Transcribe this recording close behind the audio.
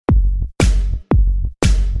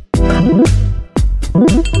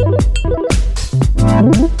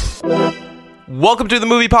Welcome to the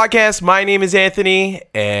movie podcast. My name is Anthony,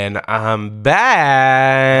 and I'm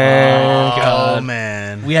back. Oh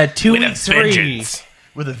man, We had 2 With a weeks free. vengeance.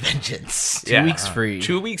 with a vengeance. 2 weeks free.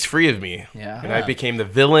 2 weeks free of me. Yeah. And I became the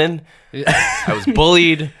villain. I was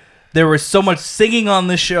bullied. There was so much singing on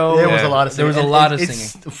the show. There was a lot of There singing. was a And lot of it's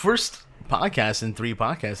singing. the first podcast in 3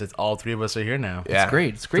 podcasts. It's all 3 of us are here now. Yeah. It's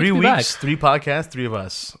great. It's great 3 to be weeks, back. 3 podcasts, 3 of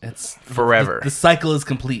us. It's Forever. The cycle is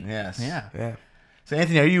complete. Yes. Yeah. Yeah. So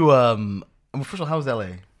Anthony, are you first of all, how was LA?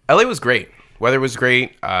 LA was great. Weather was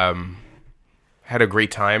great. Had a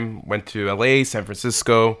great time. Went to LA, San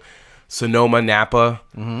Francisco, Sonoma, Napa.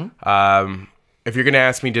 Mm-hmm. If you're gonna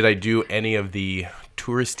ask me, did I do any of the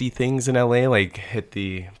touristy things in LA, like hit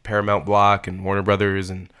the Paramount Block and Warner Brothers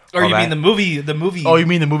and Or all you that? mean the movie? The movie. Oh, you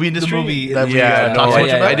mean the movie industry? movie That we, Yeah, no, talked so much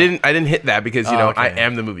yeah, about? I didn't hit that because Oh, I okay.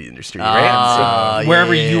 am the movie industry, right?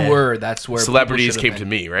 wherever yeah. you were, that's where So people celebrities should came have to been.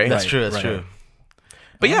 me, right? That's Right, true. That's right. true.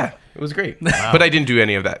 But yeah, it was great. But I didn't do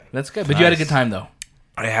any of that. That's good. But you had a Nice. good time though.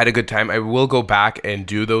 I had a good time. I will go back and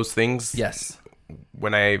do those things Yes.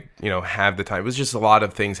 when I, have the time. It was just a lot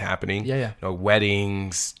of things happening. Yeah.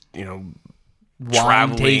 Weddings, Wine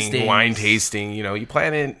traveling, tastings. wine tasting. You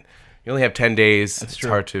plan it. You only have 10 days. It's true.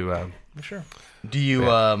 hard to. For sure. Do you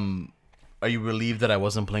are you relieved that I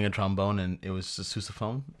wasn't playing a trombone and it was a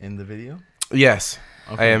sousaphone in the video? Yes,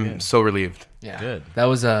 Okay, I am good. so relieved. Yeah. Good. That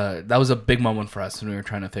was a big moment for us when we were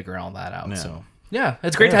trying to figure all that out. Yeah. So yeah,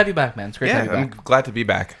 it's great to have you back, man. It's great to Yeah, have you I'm back. glad to be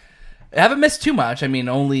back. I haven't missed too much. I mean,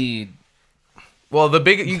 only Well,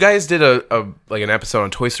 you guys did a an episode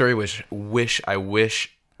on Toy Story, which I wish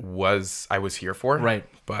I was here for. Right.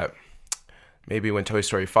 But maybe when Toy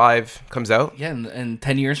Story 5 comes out, yeah. In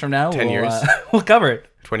 10 years from now, 10 years. we'll cover it.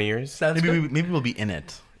 20 years. Sounds good. Maybe we'll be in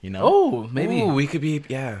it. Oh, maybe Ooh, we could be,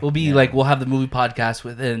 yeah. we'll be we'll have the movie podcast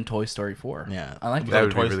within Toy Story 4. Yeah, I like That that.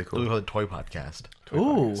 would be really cool. We call it Toy Podcast.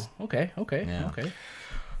 Ooh, okay, Yeah. okay.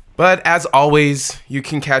 But as always, you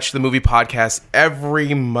can catch the movie podcast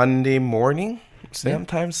every Monday morning,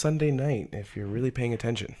 sometimes Sunday night, if you're really paying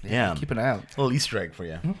attention. Yeah, Keep an eye out. a little Easter egg for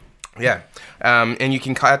you. Yeah. And you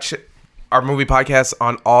can catch our movie podcast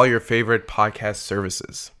on all your favorite podcast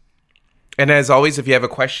services. And as always, if you have a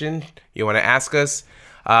question you want to ask us,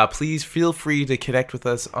 please feel free to connect with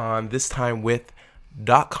us on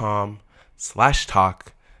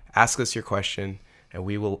thistimewith.com/talk. Ask us your question, and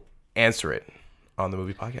we will answer it on the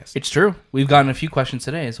movie podcast. It's true. We've gotten a few questions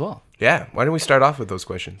today as well. Yeah. Why don't we start off with those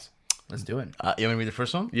questions? Let's do it. You want me to read the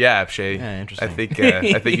first one? Yeah, Shay. Yeah, interesting. I think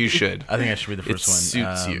you should. I think I should read the first one.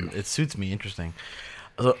 suits you. It suits me. Interesting.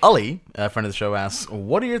 So Ali, a friend of the show, asks,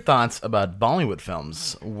 "What are your thoughts about Bollywood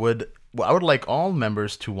films? I would like all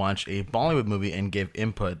members to watch a Bollywood movie and give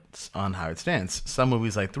inputs on how it stands. Some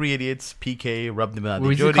movies like Three Idiots, PK, Rub the Melody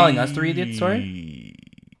Were you Jodi." calling us Three Idiots, sorry?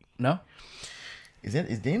 No? Is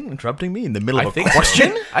Dane interrupting me in the middle I of a think so.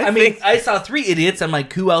 question? I mean, I saw Three Idiots. I'm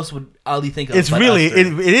like, who else would Ali think of? It's but really us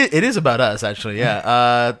three? it is about us actually.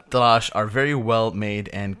 Yeah, Talash are very well made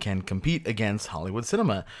and can compete against Hollywood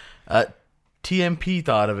cinema. TMP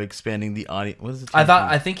thought of expanding the audience. What is it?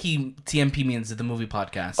 I think TMP means the movie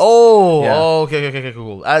podcast. Oh, Yeah. okay,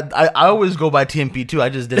 cool. I always go by TMP too. I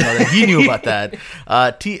just didn't know that he knew about that.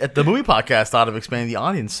 The movie podcast thought of expanding the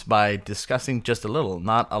audience by discussing just a little,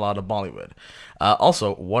 not a lot of Bollywood.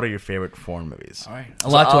 Also, what are your favorite foreign movies? All right. A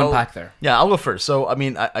lot to unpack there. Yeah, I'll go first. So, I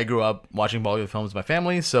mean, I grew up watching Bollywood films with my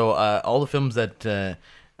family. So, all the films that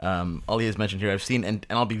Ali has mentioned here, I've seen, and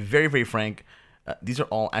I'll be very, very frank. These are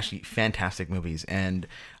all actually fantastic movies, and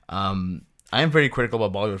I am very critical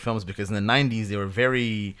about Bollywood films because in the 90s they were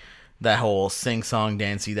very that whole sing-song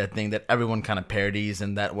dancey, that thing that everyone kind of parodies,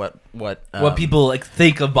 and that what people like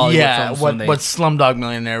think of Bollywood films what when they... what Slumdog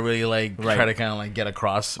Millionaire really Right. try to kind of like get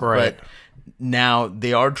across. Right. But now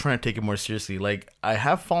they are trying to take it more seriously. Like, I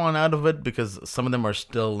have fallen out of it because some of them are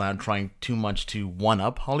still now trying too much to one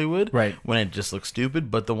up Hollywood, Right. when it just looks stupid.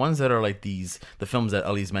 But the ones that are like the films that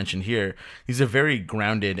Ali's mentioned here, these are very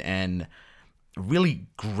grounded and really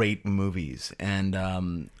great movies. And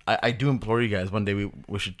I do implore you guys, one day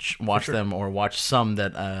we should watch them, or watch some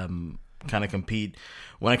that kind of compete.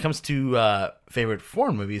 When it comes to favorite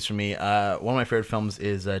foreign movies for me, one of my favorite films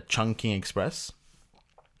is Chungking Express.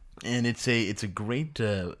 And it's a great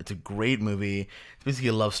movie. It's basically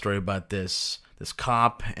a love story about this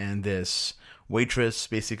cop and this waitress,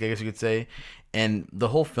 basically, I guess you could say. And the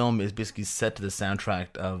whole film is basically set to the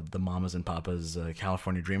soundtrack of the Mamas and Papas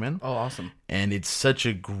California Dreamin'. Oh, awesome. And it's such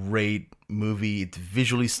a great movie. It's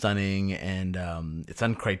visually stunning, and it's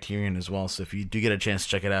on Criterion as well. So if you do get a chance to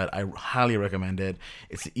check it out, I highly recommend it.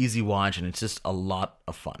 It's an easy watch, and it's just a lot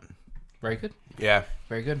of fun. Very good. Yeah.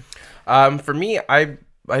 Very good. For me, I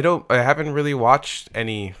haven't really watched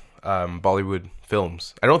any Bollywood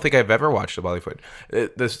films. I don't think I've ever watched a Bollywood.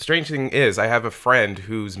 The strange thing is, I have a friend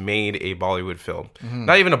who's made a Bollywood film.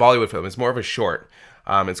 Not even a Bollywood film. It's more of a short.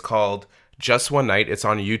 It's called Just One Night. It's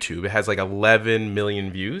on YouTube. It has like 11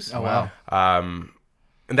 million views. Oh, wow.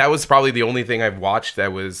 And that was probably the only thing I've watched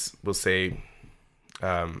that was, we'll say,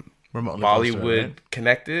 Remotely Bollywood closer, right?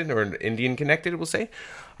 connected or Indian connected, we'll say.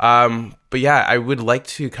 But yeah, I would like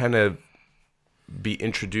to kind of be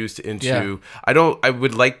introduced into. Yeah. I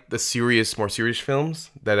would like the more serious films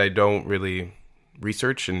that I don't really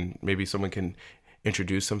research, and maybe someone can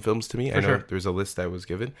introduce some films to me. I know sure. there's a list that was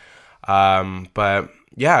given. But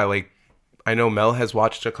yeah, like I know Mel has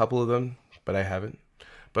watched a couple of them, but I haven't.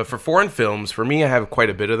 But for foreign films, for me, I have quite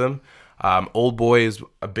a bit of them. Old Boy is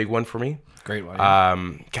a big one for me. Great one.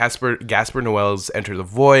 Yeah. Gaspar Noé's Enter the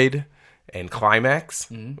Void and Climax,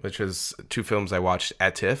 which was 2 films I watched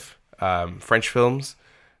at TIFF. French films,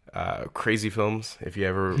 crazy films. If you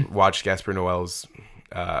ever watched Gaspar Noé's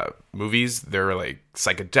movies, they're like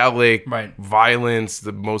psychedelic, Right. violence,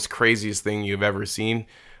 the most craziest thing you've ever seen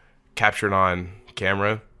captured on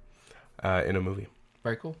camera in a movie.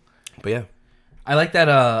 Very cool. But yeah. I like that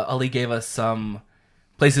Ali gave us some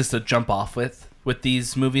places to jump off with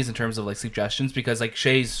these movies in terms of like suggestions, because like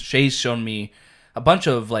Shay's shown me a bunch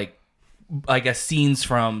of like, I guess, scenes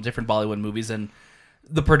from different Bollywood movies, and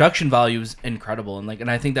the production value is incredible. And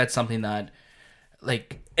I think that's something that,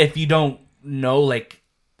 like, if you don't know, like,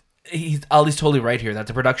 Ali's totally right here, that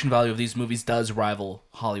the production value of these movies does rival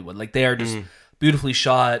Hollywood. Like, they are just beautifully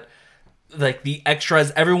shot. Like, the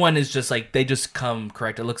extras, everyone is just like, they just come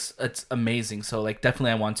correct. It's amazing. So like,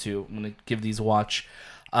 definitely I'm going to give these a watch.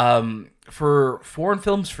 For foreign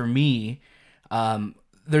films, for me,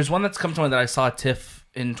 there's one that's come to mind that I saw at TIFF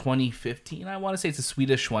in 2015. I want to say it's a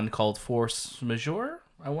Swedish one called Force Majeure.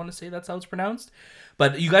 I want to say that's how it's pronounced.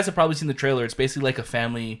 But you guys have probably seen the trailer. It's basically like a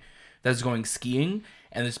family that's going skiing,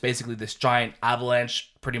 and it's basically this giant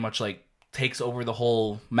avalanche pretty much like takes over the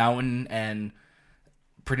whole mountain and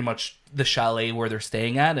pretty much the chalet where they're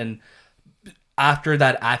staying at. And after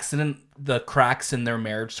that accident, the cracks in their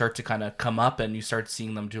marriage start to kind of come up, and you start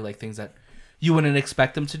seeing them do like things that you wouldn't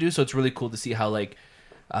expect them to do. So it's really cool to see how like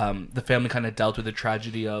the family kind of dealt with the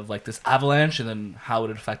tragedy of like this avalanche, and then how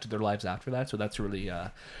it affected their lives after that. So that's a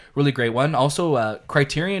really great one. Also,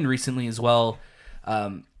 Criterion recently as well,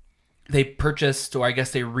 they purchased, or I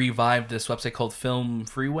guess they revived, this website called Film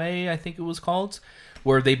Freeway, I think it was called,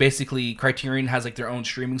 where they basically, Criterion has like their own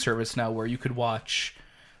streaming service now where you could watch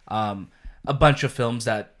a bunch of films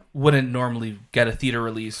that wouldn't normally get a theater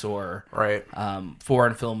release, or Right.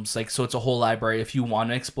 foreign films. Like, so it's a whole library. If you want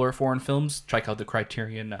to explore foreign films, check out the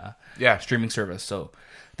Criterion streaming service. So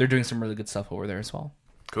they're doing some really good stuff over there as well.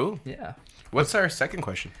 Cool. Yeah. What's our second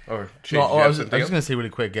question? Or I was just going to say really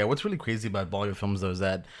quick, yeah, what's really crazy about Bollywood films, though, is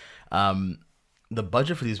that the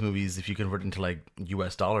budget for these movies, if you convert into like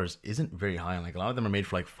US dollars, isn't very high. Like, a lot of them are made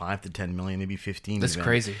for like 5 to 10 million, maybe 15. That's even.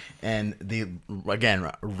 crazy. And they,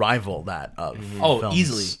 again, rival that of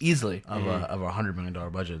films easily. of a $100 million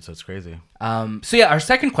budget. So it's crazy. So yeah, our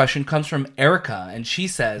second question comes from Erica, and she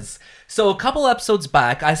says, so a couple episodes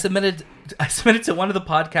back, I submitted to one of the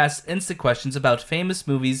podcast's Insta questions about famous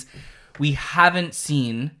movies we haven't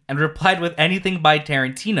seen, and replied with anything by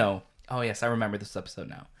Tarantino. Oh yes, I remember this episode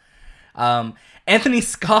now. Anthony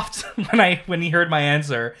scoffed when he heard my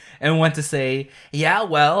answer and went to say, yeah,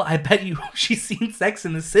 well, I bet you she's seen Sex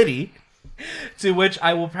in the City. To which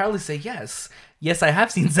I will proudly say, yes. Yes, I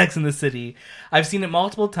have seen Sex in the City. I've seen it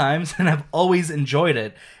multiple times and I've always enjoyed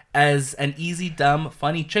it as an easy, dumb,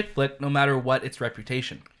 funny chick flick, no matter what its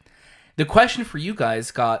reputation. The question you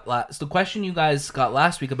guys got last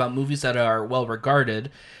week about movies that are well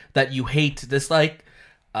regarded that you hate, dislike.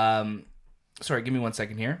 Sorry, give me 1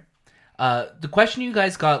 second here. The question you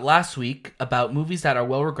guys got last week about movies that are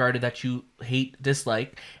well regarded that you hate,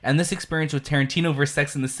 dislike, and this experience with Tarantino vs.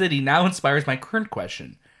 Sex in the City now inspires my current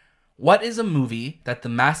question. What is a movie that the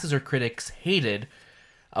masses or critics hated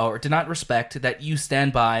or did not respect that you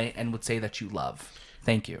stand by and would say that you love?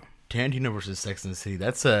 Thank you. Tarantino versus Sex and the City.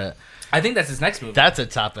 I think that's his next movie. That's a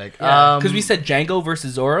topic. Because we said Django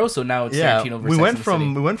versus Zorro, so now it's Tarantino versus we went Sex and the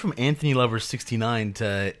City. We went from Anthony Lover 69 to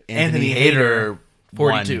Anthony Anthony Hater Hater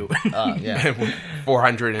 42.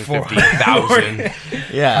 450,000.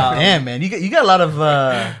 Yeah, damn, man, you got a lot of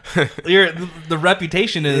the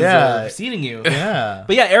reputation is preceding you. yeah.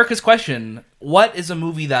 But yeah, Erica's question: what is a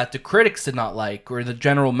movie that the critics did not like or the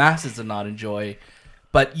general masses did not enjoy,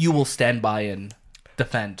 but you will stand by and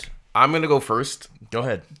defend? I'm going to go first. Go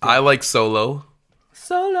ahead. I like Solo.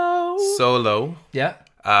 Solo. Solo. Yeah.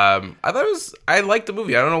 I thought I liked the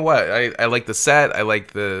movie. I don't know what. I like the set. I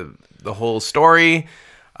like the whole story.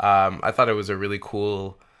 I thought it was a really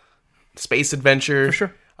cool space adventure. For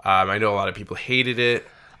sure. I know a lot of people hated it.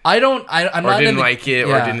 I'm or not didn't gonna, like it,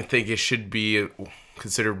 yeah. or didn't think it should be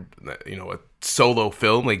considered, a solo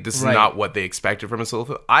film. Like, this is Right. not what they expected from a solo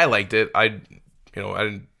film. I liked it. I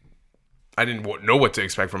didn't know what to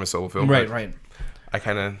expect from a solo film. Right, but right. I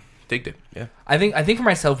kind of digged it. Yeah. I think for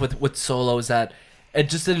myself with Solo is that it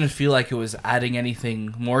just didn't feel like it was adding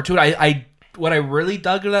anything more to it. What I really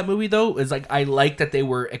dug in that movie though is like I liked that they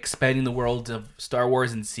were expanding the world of Star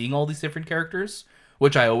Wars and seeing all these different characters,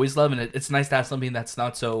 which I always love, and it's nice to have something that's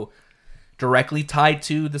not so directly tied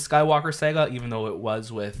to the Skywalker saga, even though it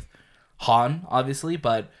was with Han, obviously.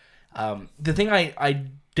 But the thing I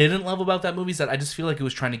didn't love about that movie is that I just feel like it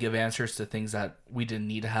was trying to give answers to things that we didn't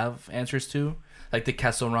need to have answers to, like the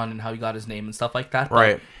Kessel Run and how he got his name and stuff like that. But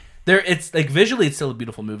Right. it's like visually, it's still a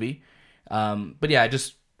beautiful movie. But yeah,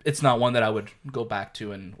 it's not one that I would go back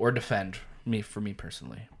to or defend for me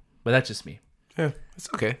personally. But that's just me. Yeah. It's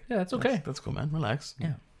okay. Yeah, that's okay. That's cool, man. Relax.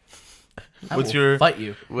 Yeah. What's your Fight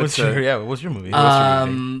you? What's your movie?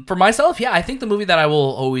 For myself, yeah, I think the movie that I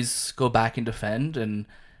will always go back and defend, and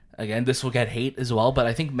again, this will get hate as well, but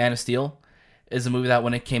I think Man of Steel is a movie that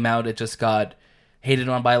when it came out, it just got hated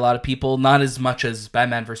on by a lot of people. Not as much as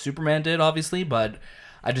Batman vs Superman did, obviously, but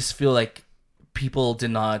I just feel like people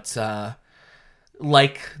did not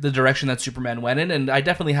like the direction that Superman went in, and I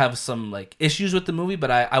definitely have some like issues with the movie,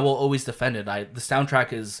 but I will always defend it. The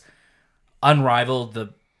soundtrack is unrivaled. The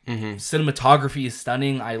cinematography is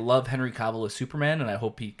stunning. I love Henry Cavill as Superman, and I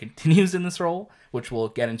hope he continues in this role, which we'll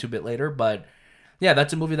get into a bit later. But yeah,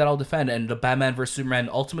 that's a movie that I'll defend, and the Batman vs Superman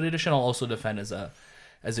Ultimate Edition I'll also defend as a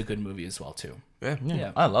good movie as well too.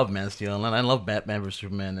 Yeah. I love Man of Steel, and I love Batman vs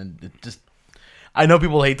Superman, and it just. I know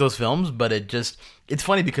people hate those films, but it's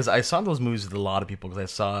funny because I saw those movies with a lot of people because I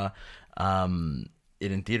saw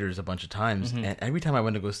it in theaters a bunch of times, and every time I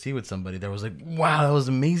went to go see with somebody, they was like, "Wow, that was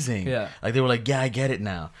amazing!" Yeah, like they were like, "Yeah, I get it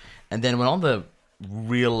now." And then when all the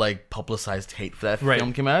real like publicized hate for that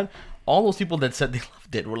film came out, all those people that said they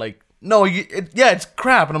loved it were like, "No, it's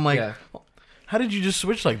crap," and I'm like. Yeah. How did you just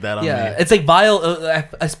switch like that on me? It's like vile,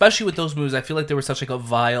 especially with those movies. I feel like there was such like a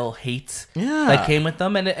vile hate that came with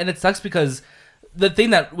them, and it sucks because the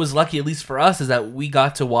thing that was lucky, at least for us, is that we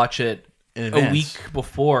got to watch it a week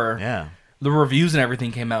before the reviews and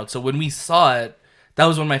everything came out. So when we saw it, that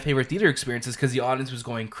was one of my favorite theater experiences because the audience was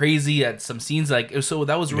going crazy at some scenes. So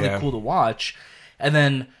that was really cool to watch, and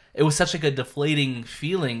then. It was such like a deflating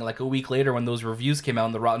feeling like a week later when those reviews came out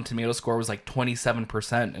and the Rotten Tomato score was like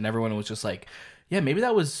 27% and everyone was just like, yeah, maybe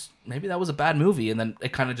that was a bad movie, and then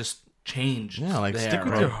it kind of just changed. Yeah, like there, stick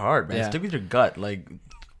with right? your heart, man. Yeah. Stick with your gut. Like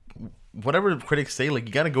whatever critics say, like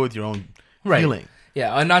you got to go with your own feeling.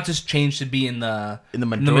 Yeah, and not just change to be in the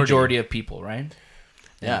majority of people, right?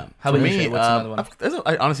 Yeah. How about you, Shay? What's another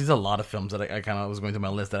one? Honestly, there's a lot of films that I kind of was going through my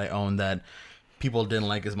list that I own that people didn't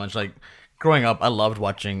like as much. Like growing up, I loved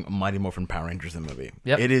watching Mighty Morphin Power Rangers, the movie.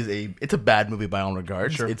 Yep. It's a bad movie by all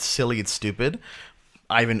regards. Sure. It's silly, it's stupid.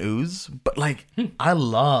 Ivan Ooze, but like I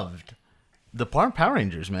loved the Power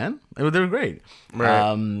Rangers, man. They were great.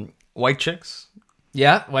 Right. White Chicks.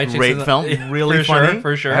 Yeah, White Chicks Great is film, really funny.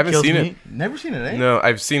 for sure. I haven't seen it. Never seen it, eh? No,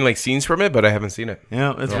 I've seen like scenes from it, but I haven't seen it.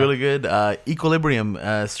 Yeah, it's really good. Equilibrium,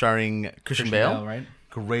 starring Christian Bale. Right?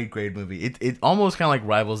 Great movie. It almost kind of like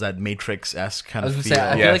rivals that Matrix-esque kind I was of gonna feel. say,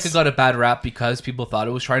 I feel like it got a bad rap because people thought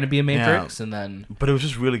it was trying to be a Matrix, and then But it was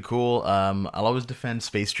just really cool. I'll always defend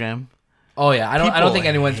Space Jam. oh yeah, I don't think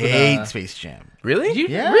anyone's hate Space Jam. Really?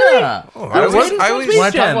 Yeah. Really? Oh, I was I hating always Space When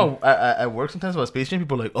I Jam. talk about, I work sometimes about Space Jam.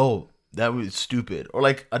 People are like, "Oh, that was stupid," or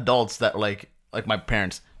like adults that like my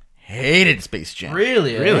parents hated Space Jam.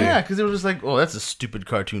 Really? Yeah, because it was just like, "Oh, that's a stupid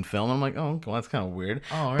cartoon film." And I'm like, "Oh, well, that's kind of weird."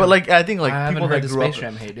 Oh, really? But like, I think like I haven't people heard that the grew Space up,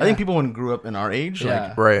 Jam hate, I think yeah. people when grew up in our age, Yeah.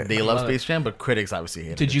 like, Right. they I love love it. Space Jam, but critics obviously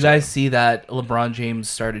hate it. Did you guys see that LeBron James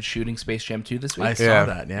started shooting Space Jam 2 this week? I saw Yeah.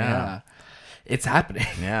 that. Yeah. Yeah. It's happening.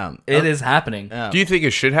 Yeah. It is happening. Yeah. Do you think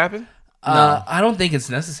it should happen? I don't think it's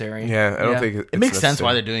necessary. Yeah, I don't think It makes sense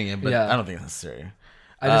why they're doing it, but Yeah. I don't think it's necessary.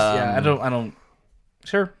 I don't.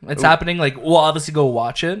 Sure, it's happening. Like, we'll obviously go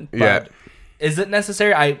watch it. But Yeah. is it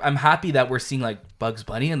necessary? I'm happy that we're seeing like Bugs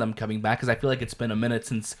Bunny and them coming back because I feel like it's been a minute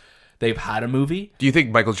since they've had a movie. Do you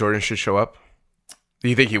think Michael Jordan should show up? Do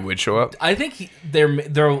you think he would show up? I think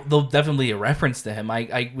they'll definitely a reference to him.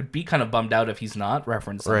 I would be kind of bummed out if he's not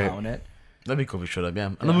referenced somehow Right. in it. That'd be cool if he showed up, yeah.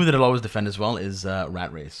 Another movie that I'll always defend as well is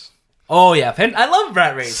Rat Race. Oh yeah, I love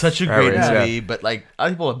Rat Race. Such a Rat great Race, movie, yeah. but like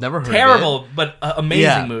other people have never heard of it. Terrible, but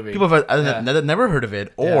amazing movie. People have Yeah. never heard of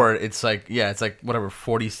it, or it's like it's like whatever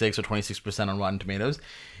 46 or 26% on Rotten Tomatoes.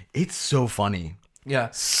 It's so funny, Yeah.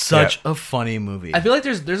 such a funny movie. I feel like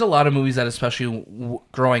there's a lot of movies that, especially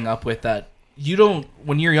growing up with that, you don't,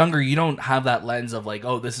 when you're younger, you don't have that lens of like,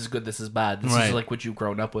 oh, this is good, this is bad. This Right. is like what you've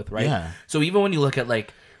grown up with, right? Yeah. So even when you look at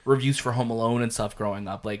like reviews for Home Alone and stuff growing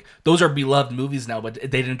up, like those are beloved movies now, but they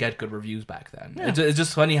didn't get good reviews back then. It's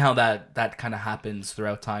just funny how that kind of happens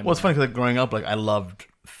throughout time. Well, it's funny because like growing up, like I loved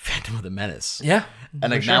Phantom of the Menace. Yeah.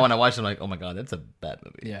 And like for now sure. when I watch it, I'm like, oh my god, that's a bad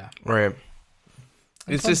movie. Yeah. Right.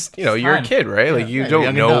 It's fun. just, you know, It's you're a fine. kid, right? Like you Yeah, you're don't young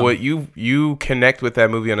and know dumb. what you connect with that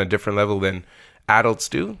movie on a different level than adults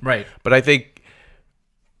do. Right. But I think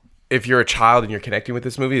if you're a child and you're connecting with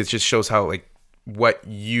this movie, it just shows how like what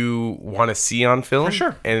you want to see on film. For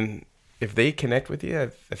sure. And if they connect with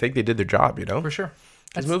you, I think they did their job, you know? For sure.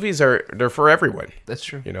 Because movies they're for everyone, That's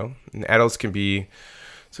true. you know? And adults can be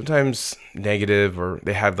sometimes negative, or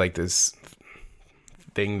they have like this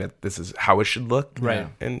thing that this is how it should look. Right.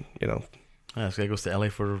 And, you know, Yeah, this guy goes to LA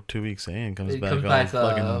for 2 weeks, and comes It back. comes all back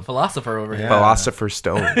fucking- philosopher over here. Philosopher's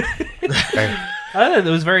Stone. It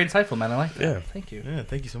was very insightful, man. I like that. Yeah. Thank you. Yeah,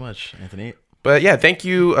 thank you so much, Anthony. But yeah, thank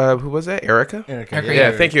you. Who was that? Erica? Erica,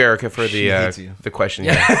 Yeah, thank you, Erica, for She hates you. the question.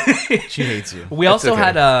 Yeah. She hates you. We also okay.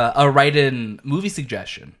 had a write-in movie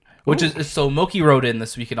suggestion, which is so Moki wrote in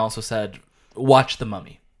this week and also said, "Watch The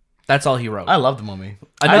Mummy." That's all he wrote. I love the Mummy.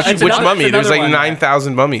 Actually, It's which another- mummy? it's There's another like one.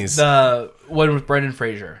 9,000 mummies. The one with Brendan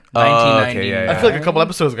Fraser, Oh, 1990. okay, yeah, yeah. I feel like a couple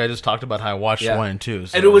episodes ago, I just talked about how I watched Yeah. 1 and 2.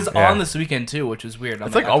 So. And it was Yeah. on this weekend too, which is weird. I'm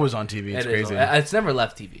It's like always on TV. It's it is. crazy. It's never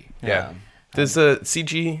left TV. yeah. Does the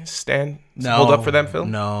CG stand No. hold up for that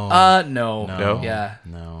film? No. No. No? Yeah.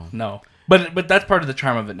 No. No. But that's part of the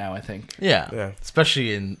charm of it now, I think. Yeah. Yeah.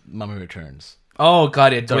 Especially in Mummy Returns. Oh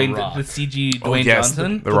god, yeah, Dwayne, Rock. the CG Oh, Dwayne yes,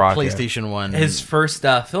 Johnson. The Rock. yeah. PlayStation 1. His first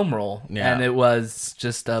film role, Yeah. and it was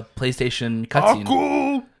just a PlayStation cutscene.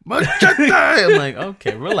 Aku Machete! I'm like,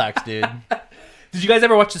 okay, relax, dude. Did you guys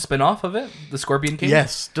ever watch the spin-off of it, The Scorpion King?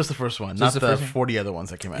 Yes, just the first one, not the the first one? 40 other ones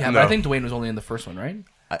that came out. Yeah, No. but I think Dwayne was only in the first one, right?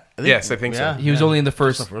 I think, Yes, I think so. He was only in the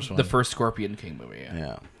first, the first one. Scorpion King movie. Yeah.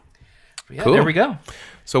 Yeah. But yeah, Cool. there we go.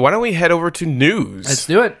 So why don't we head over to news? Let's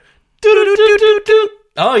do it.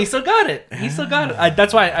 Oh, he still got it. He still got it.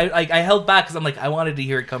 That's why I held back because I'm like, I wanted to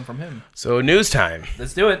hear it come from him. So news time.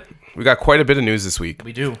 Let's do it. We got quite a bit of news this week.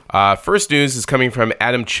 We do. First news is coming from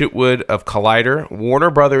Adam Chitwood of Collider. Warner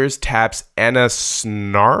Brothers taps Anna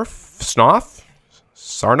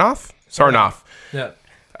Sarnoff. Yeah.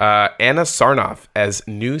 Anna Sarnoff as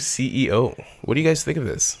new CEO. What do you guys think of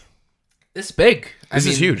this? It's big. This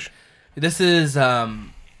is huge. This is a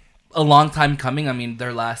long time coming. I mean,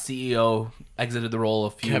 their last CEO exited the role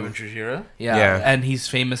a few. Kevin Trujillo? Yeah. And he's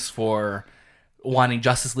famous for wanting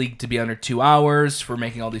Justice League to be under 2 hours, for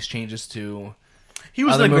making all these changes to. He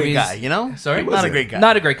was Other a great movies- guy, you know? Sorry? Not a great guy.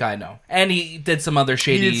 Not a great guy, no. And he did some other he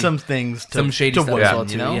shady. did some things to, some shady to stuff Woodson, as well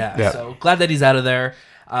too. you know? Yeah. So glad that he's out of there.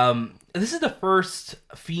 This is the first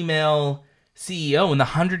female CEO in the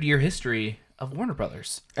 100-year history of Warner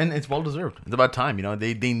Brothers. And it's well deserved. It's about time, you know.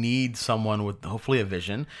 They need someone with hopefully a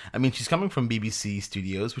vision. I mean, she's coming from BBC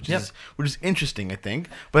Studios, which is interesting, I think.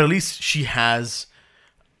 But at least she has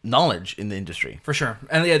knowledge in the industry. For sure.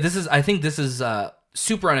 And yeah, I think this is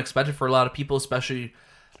super unexpected for a lot of people, especially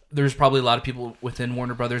there's probably a lot of people within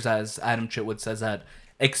Warner Brothers, as Adam Chitwood says, that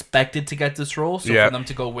expected to get this role. So Yeah. for them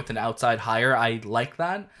to go with an outside hire, I like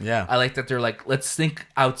that. Yeah. I like that they're like, let's think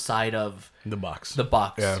outside of The box. the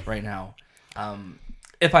box Yeah. right now.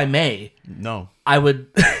 If I may, No. I would.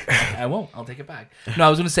 I won't. I'll take it back. No, I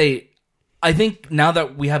was going to say, I think now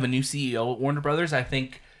that we have a new CEO at Warner Brothers, I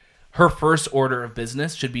think her first order of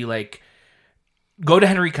business should be like, go to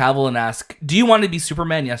Henry Cavill and ask, do you want to be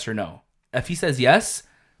Superman? Yes or no? If he says yes,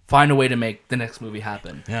 find a way to make the next movie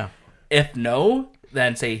happen. Yeah. If no,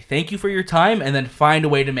 then say thank you for your time and then find a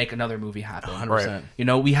way to make another movie happen. 100%. You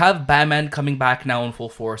know, we have Batman coming back now in full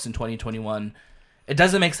force in 2021. It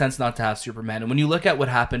doesn't make sense not to have Superman. And when you look at what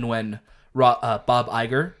happened when Bob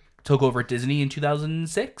Iger took over Disney in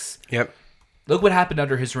 2006, Yep. look what happened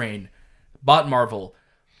under his reign. Bought Marvel.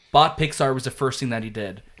 Bought Pixar was the first thing that he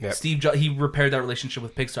did. Yep. Steve Jobs, he repaired that relationship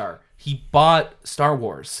with Pixar. He bought Star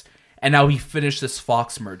Wars. And now he finished this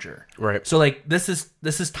Fox merger. Right. So like this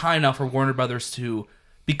is time now for Warner Brothers to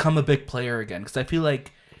become a big player again. Because I feel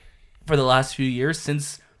like for the last few years,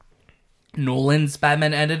 since Nolan's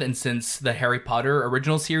Batman ended and since the Harry Potter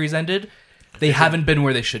original series ended, they haven't been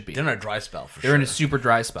where they should be. They're in a dry spell for They're sure. in a super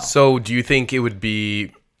dry spell. So do you think it would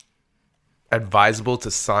be advisable to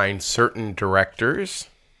sign certain directors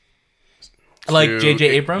Like J.J.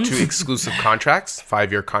 Abrams? to exclusive contracts,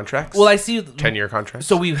 5-year contracts. Well, I see 10-year contracts.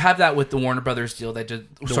 So we have that with the Warner Brothers deal that just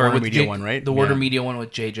Warner Media one, right? The Warner Yeah. Media one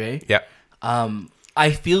with JJ. yeah.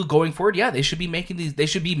 I feel going forward, yeah, they should be making these. They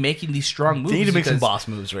should be making these strong moves. They need to make some because- boss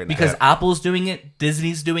moves right now. because Apple's doing it,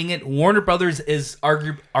 Disney's doing it. Warner Brothers is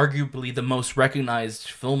arguably the most recognized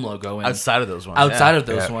film logo and outside of those ones. outside of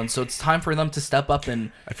those Yeah. ones. So it's time for them to step up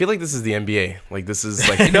and I feel like this is the NBA. Like this is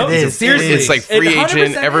like no, It is. seriously, it's like free It 100%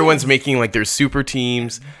 agent. Everyone's is. making like their super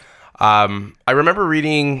teams. I remember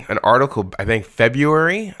reading an article, I think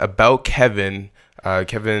February, about Kevin,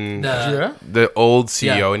 the old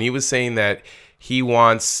CEO, Yeah. and he was saying that he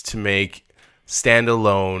wants to make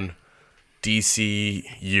standalone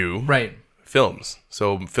DCU right. films.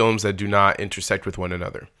 So films that do not intersect with one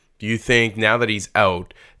another. Do you think now that he's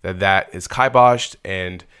out that is kiboshed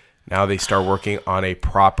and now they start working on a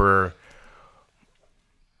proper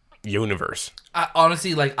universe?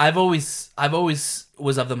 Honestly, like I've always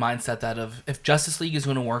was of the mindset that if Justice League is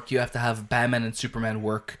going to work, you have to have Batman and Superman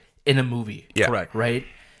work in a movie. Yeah. Correct. Right?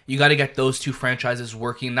 You got to get those two franchises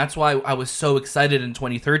working. And that's why I was so excited in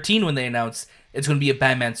 2013 when they announced it's going to be a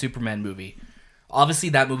Batman Superman movie. Obviously,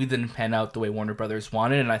 that movie didn't pan out the way Warner Brothers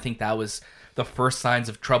wanted, and I think that was the first signs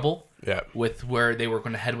of trouble Yeah. with where they were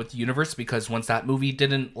going to head with the universe, because once that movie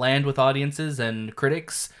didn't land with audiences and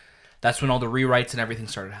critics, that's when all the rewrites and everything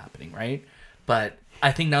started happening, right? But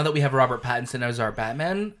I think now that we have Robert Pattinson as our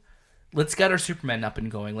Batman, let's get our Superman up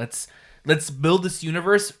and going. Let's build this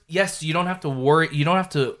universe. Yes, you don't have to worry. You don't have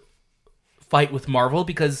to fight with Marvel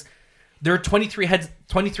because there are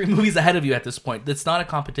 23 movies ahead of you at this point. It's not a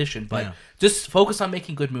competition, but Yeah. just focus on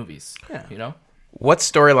making good movies. Yeah. You know? What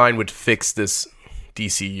storyline would fix this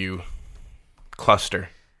DCU cluster?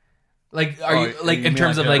 Like, are you you like in mean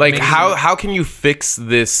terms like of a- like Like making- how can you fix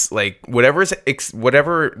this? Like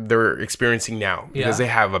whatever they're experiencing now, because Yeah.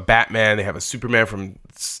 they have a Batman, they have a Superman from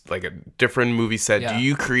like a different movie set. Yeah. Do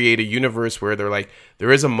you create a universe where they're like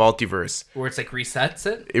there is a multiverse? where it's like resets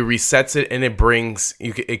it? It resets it and it brings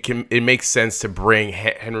it makes sense to bring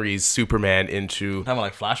Henry's Superman into Talking about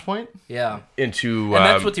like Flashpoint. Yeah. and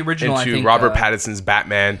that's what the original, I into think, Robert Pattinson's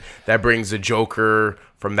Batman that brings the Joker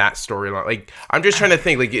from that storyline. Like I'm just trying to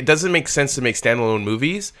think. Like it doesn't make sense to make standalone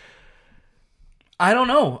movies I don't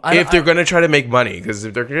know. if they're going to try to make money. Because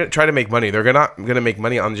if they're going to try to make money, they're not going to make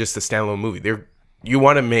money on just a standalone movie. You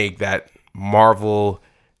want to make that Marvel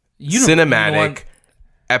cinematic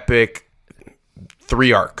epic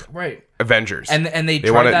 3-arc right. Avengers, And they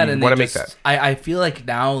tried wanna- that and wanna they make just, that. I feel like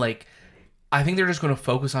now, like, I think they're just going to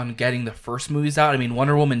focus on getting the first movies out. I mean,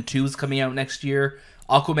 Wonder Woman 2 is coming out next year.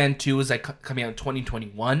 Aquaman 2 is like coming out in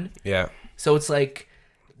 2021. Yeah. So it's like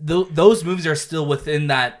those movies are still within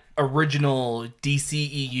that original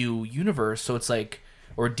DCEU universe. So it's like,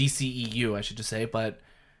 or DCEU, I should just say. But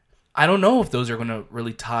I don't know if those are going to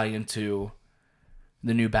really tie into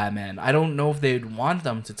the new Batman. I don't know if they'd want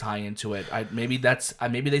them to tie into it. Maybe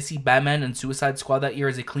they see Batman and Suicide Squad that year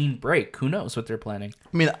as a clean break. Who knows what they're planning?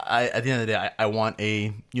 I mean, at the end of the day, I want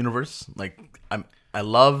a universe. Like I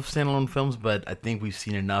love standalone films, but I think we've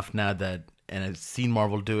seen enough now and I've seen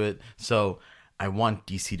Marvel do it. So I want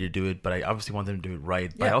DC to do it, but I obviously want them to do it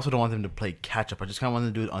right. But I Yeah. also don't want them to play catch up. I just kind of want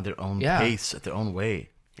them to do it on their own Yeah. pace, at their own way.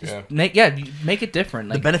 Make it different.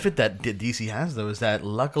 The Like, benefit that DC has, though, is that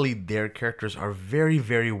luckily their characters are very,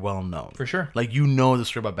 very well known. For sure. Like, you know the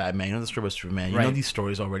story about Batman, you know the story about Superman, you know Right. these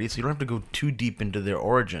stories already, so you don't have to go too deep into their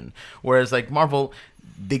origin. Whereas, like, Marvel,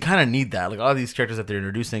 they kind of need that. Like, a lot of these characters that they're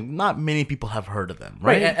introducing, not many people have heard of them,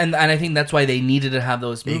 right? right, and I think that's why they needed to have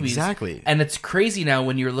those movies. Exactly. And it's crazy now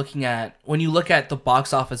when you look at the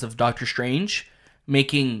box office of Doctor Strange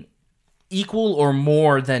making equal or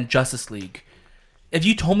more than Justice League. If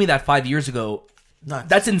you told me that 5 years ago, Nuts.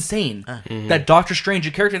 that's insane. That Doctor Strange,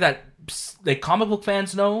 a character that like comic book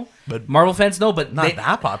fans know, but Marvel fans know, but Not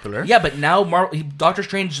that popular. Yeah, but now Doctor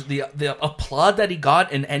Strange, the applaud that he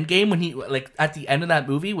got in Endgame when he like at the end of that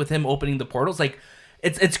movie with him opening the portals, like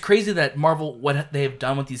it's crazy that Marvel, what they have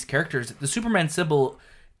done with these characters. The Superman symbol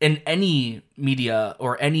in any media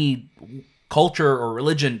or any culture or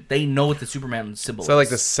religion, they know what the Superman symbol is. So like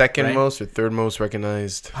the second right? most or third most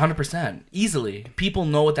recognized. 100% easily. People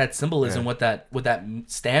know what that symbol is and what that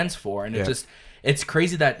stands for, and it's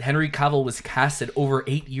crazy that Henry Cavill was casted over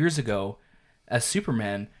 8 years ago as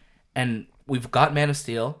Superman, and we've got Man of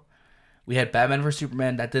Steel. We had Batman vs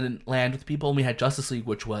Superman that didn't land with people, and we had Justice League,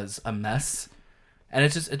 which was a mess. And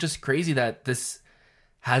it's just crazy that this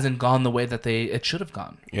hasn't gone the way that it should have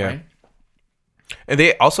gone. Yeah. Right? And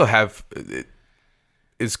they also have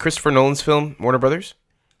is Christopher Nolan's film Warner Brothers?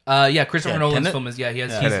 Yeah, Christopher Yeah, Nolan's Tenet? film is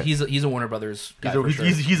Tenet. he's a Warner Brothers guy. He's for sure.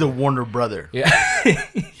 he's a Warner brother. Yeah.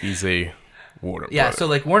 He's a Warner Yeah, Brothers. so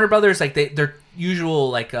like Warner Brothers, like their usual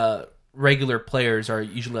like regular players are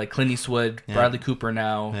usually like Clint Eastwood, Bradley Cooper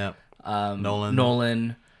now, Yeah.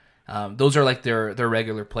 Nolan. Those are like their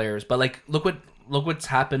regular players. But like look what's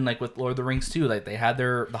happened like with Lord of the Rings too. Like they had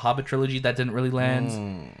the Hobbit trilogy that didn't really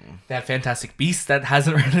land. They had Fantastic Beasts that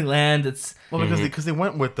hasn't really land. It's Well, because they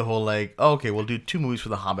went with the whole like, oh, okay, we'll do 2 movies for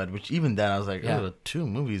The Hobbit, which even then I was like, Yeah. oh, 2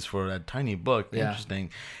 movies for that tiny book, Yeah.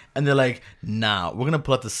 interesting. And they're like, nah, we're gonna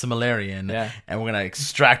pull out the Silmarillion Yeah. and we're gonna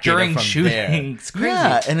extract During data from shooting. there. It's crazy.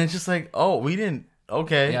 Yeah, and it's just like, oh, we didn't.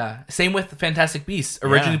 Okay, yeah. Same with Fantastic Beasts.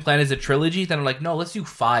 Originally planned as a trilogy, then I'm like, no, let's do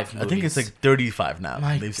 5 movies. I think it's like 35 now.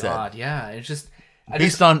 my they've God, said yeah. It's just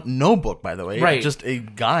based on no book, by the way, Right. Just a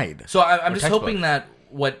guide. So I'm just textbook. hoping that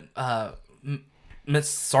what Ms.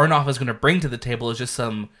 Sarnoff is going to bring to the table is just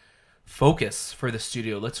some focus for the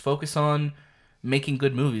studio. Let's focus on making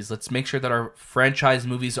good movies. Let's make sure that our franchise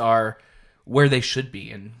movies are where they should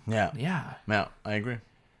be. And Yeah, yeah, I agree.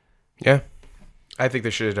 Yeah. I think they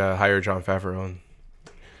should hire Jon Favreau, and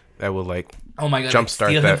that will like, oh my God, Jumpstart steal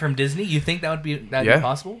him that. from Disney. You think that would be Yeah.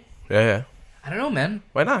 possible? yeah. I don't know, man.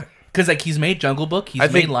 Why not? Because like he's made Jungle Book, he's I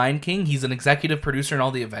made think- Lion King, he's an executive producer in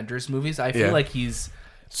all the Avengers movies. I feel Yeah. like he's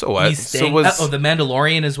So what? he's staying. The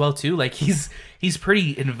Mandalorian as well too. Like he's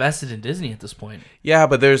pretty invested in Disney at this point. Yeah,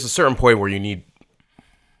 but there's a certain point where you need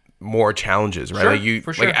more challenges, right? Sure, like you,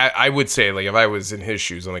 for sure. like I would say, like if I was in his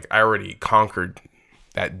shoes, I'm like I already conquered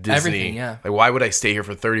that Disney. Everything, yeah. Like why would I stay here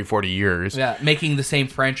for 30, 40 years Yeah, making the same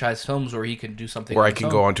franchise films where he can do something. where on I his can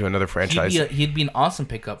own. go on to another franchise? He'd be an awesome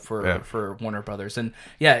pickup for Yeah. for Warner Brothers, and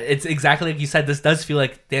yeah, it's exactly like you said. This does feel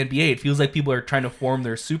like the NBA. It feels like people are trying to form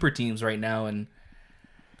their super teams right now, and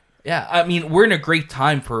yeah, I mean we're in a great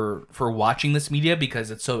time for watching this media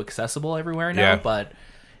because it's so accessible everywhere now. Yeah. But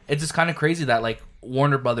it's just kind of crazy that like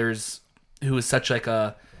Warner Brothers, who is such like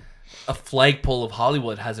a flagpole of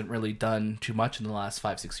Hollywood, hasn't really done too much in the last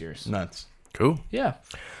 5-6 years. Nuts. Cool. Yeah,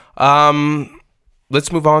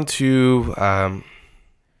 Let's move on to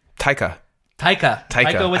Taika. Taika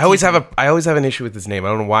I always have an issue with his name. I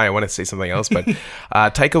don't know why. I want to say something else, but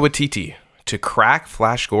Taika Waititi to crack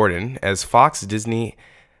Flash Gordon as Fox Disney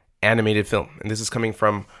animated film, and this is coming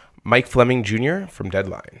from Mike Fleming Jr. from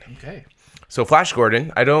Deadline. Okay. So Flash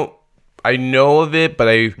Gordon, I know of it, but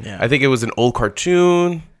I think it was an old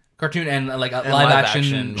cartoon. Cartoon and like a And live live action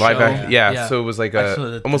action. show. Live action, yeah. Yeah. So it was like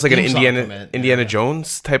Actually, the almost like an theme song from it, Indiana yeah.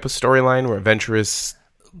 Jones type of storyline, where adventurous.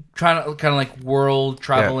 Trying to kind of like world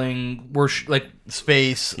traveling, like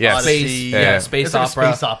Space, Yeah. Odyssey. space, Yeah. space It's like a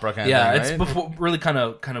opera, space opera kind of yeah, thing, it's right? before, really kind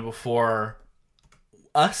of before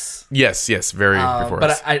us. Yes, very before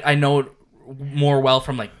But us. I know it more well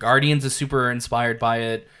from like Guardians is super inspired by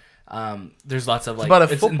it. There's lots of like About a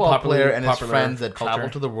it's in football player and his popular friends that culture. travel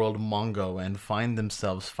to the world Mongo and find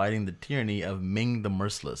themselves fighting the tyranny of Ming the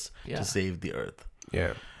Merciless Yeah. to save the Earth.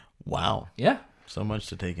 Yeah, Wow. Yeah, So much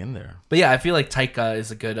to take in there. but yeah, I feel like Taika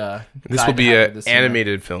is a good. this guy will to be have an this, you know.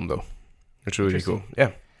 animated film though, which will be cool.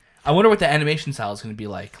 Yeah. I wonder what the animation style is going to be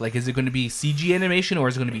like. Like, is it going to be CG animation or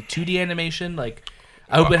is it going to be 2D animation? Like,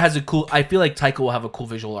 I hope it has a cool. I feel like Taika will have a cool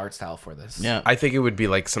visual art style for this. Yeah. I think it would be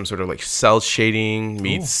like some sort of like cell shading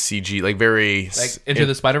meets CG, like very Like Into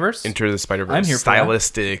the Spider Verse. Into the Spider-Verse. I'm here for that.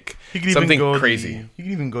 stylistic, He could something even go crazy. He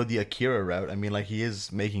could even go the Akira route. I mean, like he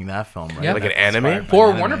is making that film, right? Yeah. Like an That's anime? inspired by For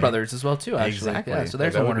anime. Warner Brothers as well too. Actually, Exactly. yeah. So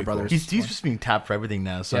there's That a would Warner be cool. Brothers. He's just being tapped for everything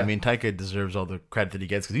now. So Yeah. I mean, Taika deserves all the credit that he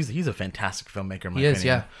gets because he's a fantastic filmmaker. In my He is,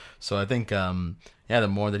 opinion. yeah. So I think, the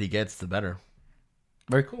more that he gets, the better.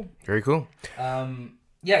 Very cool. Very cool.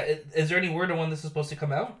 Yeah. Is there any word on when this is supposed to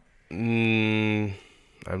come out?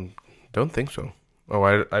 I don't think so. Oh,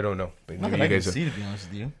 I don't know. But Not maybe that I you can guys. see, to be honest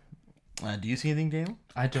with you. Do you see anything, Daniel?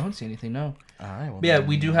 I don't see anything. No. All right. Well, But yeah, then,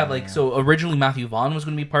 we do have like so originally Matthew Vaughn was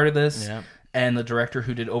going to be part of this. Yeah. And the director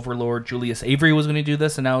who did Overlord, Julius Avery, was going to do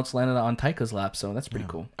this, and now it's landed on Taika's lap, so that's pretty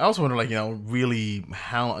cool. I also wonder, like, really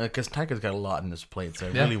how, because Taika's got a lot in his plate, so I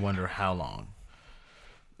Yeah. really wonder how long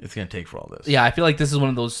it's going to take for all this. Yeah, I feel like this is one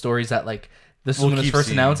of those stories that like this is We'll when it's keep first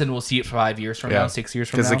seeing. announced, and we'll see it 5 years from now, 6 years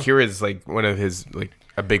from now. Because Akira is like one of his like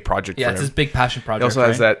a big project. Yeah, for it's him. his big passion project. He also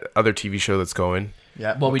has right? that other TV show that's going.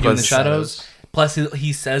 Yeah. What We Do in the Plus- Shadows. Plus,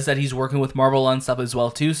 he says that he's working with Marvel on stuff as well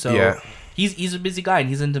too. So Yeah. he's a busy guy and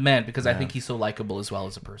he's in demand because I think he's so likable as well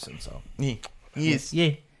as a person. So Yes.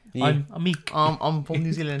 yeah, I'm meek. I'm from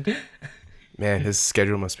New Zealand. Man, his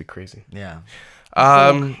schedule must be crazy. Yeah.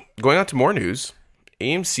 Going on to more news.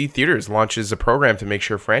 AMC Theaters launches a program to make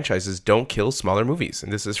sure franchises don't kill smaller movies,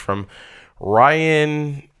 and this is from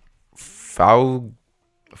Ryan Fogner?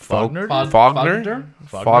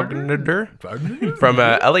 Fogner from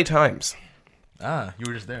LA Times. Ah, you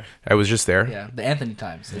were just there. I was just there. Yeah, the Anthony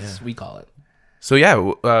Times, as we call it. So yeah,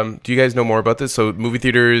 do you guys know more about this? So movie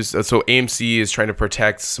theaters, so AMC is trying to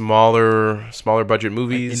protect smaller budget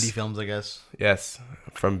movies, Indie films, I guess. yes,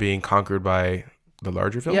 from being conquered by the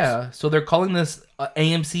larger films. Yeah, so they're calling this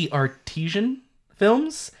AMC Artesian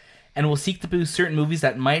Films, and will seek to boost certain movies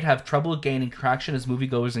that might have trouble gaining traction as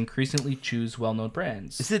moviegoers increasingly choose well-known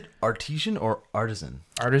brands. Is it artisan or artisan?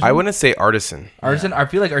 Artisan? I wouldn't say artisan Artisan? I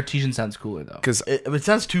feel like Artesian sounds cooler, though. because It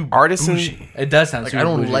sounds too Artisan- bougie. It does sound Like super I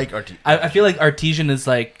don't bougie. like artisan. I feel like Artesian is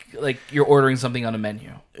like you're ordering something on a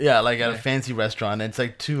menu. Yeah, like at a fancy restaurant. It's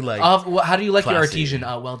like too like. How do you like your Classy. Artesian?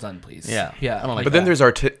 Well done, please. Yeah, Yeah. I don't like. but then that. there's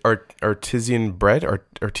artisan bread,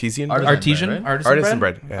 artesian bread? Artesian? bread, right? Artisan,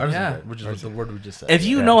 bread. Yeah. Artisan Yeah. bread, which is what the word we just said. If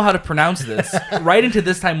you know how to pronounce this, write into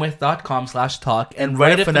thistimewith.com/talk and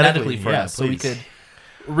write it phonetically for yeah, us so we please. could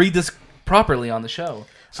read this properly on the show.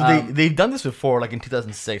 So they've done this before, like in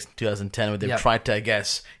 2006, 2010, where they've Yep. tried to, I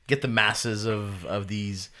guess, get the masses of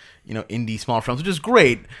these, indie small films, which is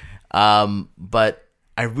great. But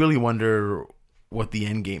I really wonder what the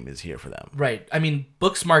end game is here for them. Right. I mean,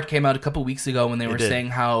 Booksmart came out a couple weeks ago when they were did. saying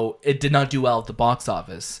how it did not do well at the box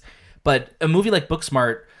office. But a movie like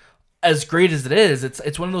Booksmart, as great as it is,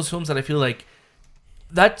 it's one of those films that I feel like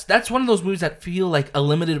that's one of those movies that feel like a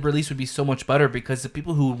limited release would be so much better because the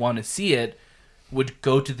people who would want to see it would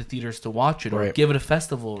go to the theaters to watch it or Right. give it a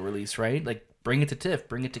festival release, right? Like bring it to TIFF,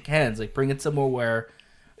 bring it to Cannes, like bring it somewhere where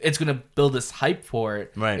it's going to build this hype for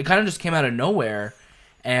it. Right. It kind of just came out of nowhere.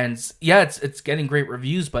 And yeah, it's getting great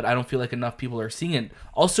reviews, but I don't feel like enough people are seeing it.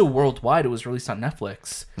 Also, worldwide, it was released on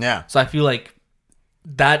Netflix. Yeah. So I feel like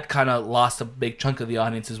that kind of lost a big chunk of the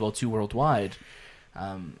audience as well, too, worldwide.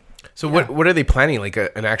 So what are they planning? Like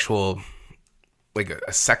an actual, like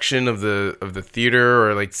a section of the theater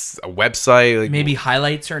or like a website? Like Maybe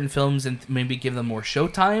highlight certain films and maybe give them more show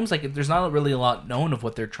times. Like, there's not really a lot known of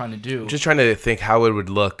what they're trying to do. just trying to think how it would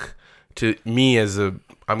look to me as I'm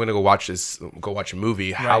gonna go watch a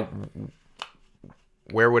movie. How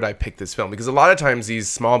where would I pick this film? Because a lot of times these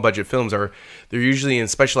small budget films they're usually in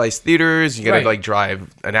specialized theaters. You gotta Right. like drive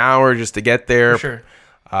an hour just to get there. For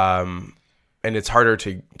sure. And it's harder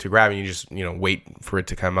to grab, and you just wait for it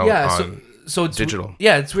to come out Yeah, on so it's digital.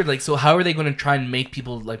 Yeah, it's weird. Like, so how are they going to try and make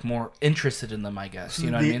people like more interested in them? I guess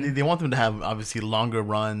you know what I mean. They want them to have obviously longer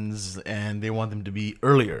runs, and they want them to be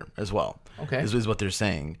earlier as well. Okay. is what they're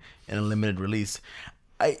saying in a limited release.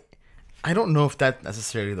 I don't know if that's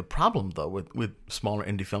necessarily the problem though with smaller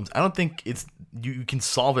indie films. I don't think it's you can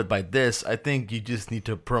solve it by this. I think you just need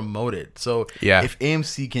to promote it. So Yeah. if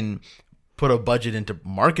AMC can put a budget into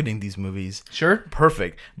marketing these movies, Sure.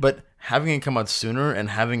 perfect. But having it come out sooner and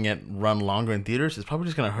having it run longer in theaters is probably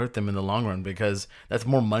just going to hurt them in the long run because that's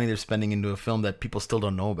more money they're spending into a film that people still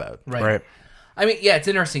don't know about. Right. I mean, yeah, it's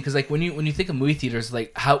interesting because like when you think of movie theaters,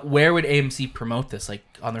 like where would AMC promote this? Like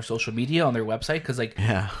on their social media, on their website? Because like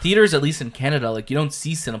Yeah. theaters, at least in Canada, like you don't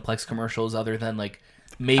see Cineplex commercials other than like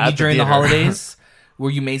maybe At the during the theater. holidays where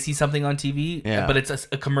you may see something on TV. Yeah. But it's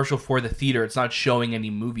a commercial for the theater. It's not showing any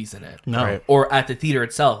movies in it. No. Right. Or at the theater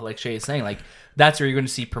itself, like Shay is saying, like that's where you're going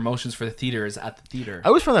to see promotions for the theater is at the theater. I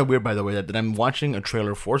always find that weird, by the way, that I'm watching a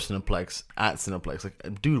trailer for Cineplex at Cineplex.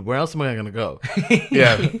 Like, dude, where else am I going to go?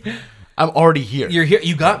 Yeah. I'm already here. You're here.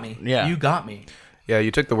 You got me. Yeah. You got me. Yeah,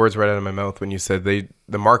 you took the words right out of my mouth when you said the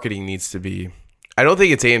marketing needs to be. I don't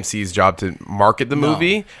think it's AMC's job to market the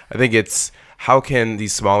movie. I think it's how can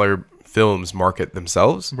these smaller films market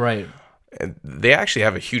themselves. Right. And they actually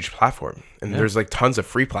have a huge platform, and there's like tons of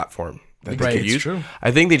free platform that they Right, could it's use. true.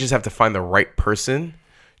 I think they just have to find the right person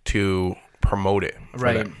to promote it. For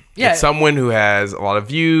Right. them. Yeah. It's someone who has a lot of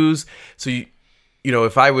views. So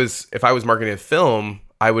if I was marketing a film,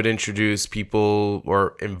 I would introduce people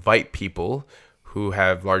or invite people who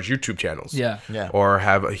have large YouTube channels. Yeah. Yeah. Or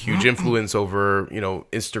have a huge influence over,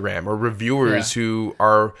 Instagram or reviewers who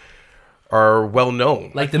are well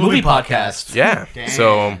known. Like the movie podcast. Yeah.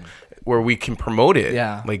 So where we can promote it.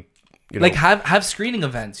 Yeah. Like Like have screening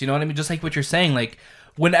events, you know what I mean? Just like what you're saying, like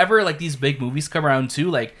whenever like these big movies come around too,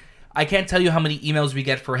 like I can't tell you how many emails we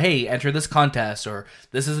get for, hey, enter this contest or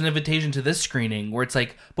this is an invitation to this screening, where it's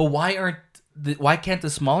like, but why can't the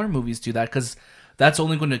smaller movies do that? Because that's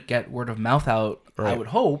only going to get word of mouth out, I would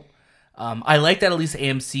hope. I like that at least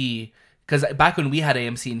AMC, because back when we had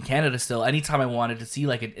AMC in Canada still, anytime I wanted to see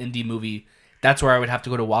like an indie movie, that's where I would have to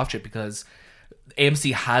go to watch it because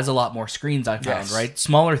AMC has a lot more screens, I found, Yes. right?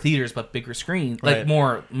 Smaller theaters, but bigger screens, like Right.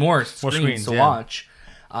 more screens, screens, to yeah. watch.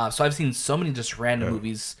 So I've seen so many just random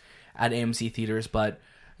movies at AMC theaters, but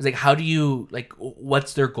it's like, how do you, like,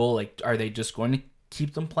 what's their goal? Like, are they just going to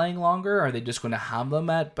keep them playing longer? Are they just going to have them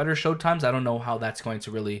at better show times? I don't know how that's going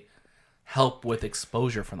to really help with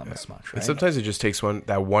exposure for them as much, right? And sometimes it just takes one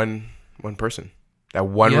person. That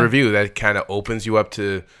one Yeah. review that kind of opens you up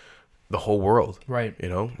to the whole world. Right. You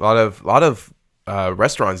know, a lot of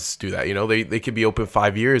restaurants do that. You know, they could be open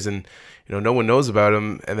 5 years and no one knows about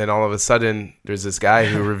them, and then all of a sudden there's this guy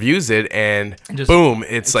who reviews it, and just boom,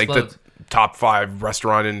 it's like explodes. the top 5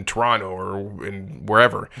 restaurant in Toronto or in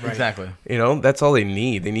wherever. Exactly. You know, that's all they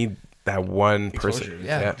need. They need that one person. Exposure.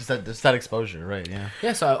 Yeah. Just that exposure, right? Yeah.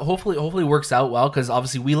 Yeah, so hopefully it works out well, because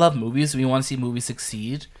obviously we love movies. We want to see movies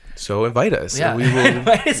succeed. So invite us. Yeah, And we will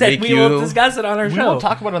Like I said, make we you. will discuss it on our We show. will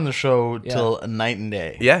talk about it on the show till night and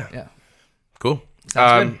day. Yeah. Yeah, Cool.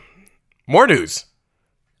 Sounds good. More news.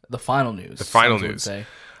 the final news. The final news. Say.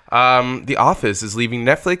 The Office is leaving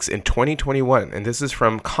Netflix in 2021, and this is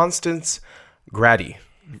from Constance Grady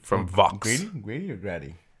from Vox. Grady or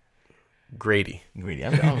Grady? Grady. Greedy.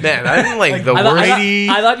 Man, I didn't like the I thought, word.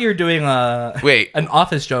 I thought you were doing Wait. an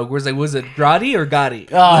office joke. Where it's like, was it Grady or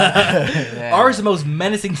Gotti? Ours is the most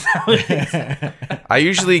menacing sound. I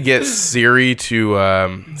usually get Siri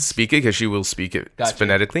to speak it because she will speak it Gotcha.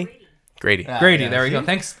 phonetically. Grady. Grady, Yeah, there we go.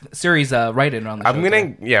 Thanks, Siri's writing on the show. I'm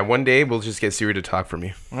gonna, one day we'll just get Siri to talk for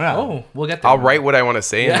me. Oh, we'll get there. I'll write what I want to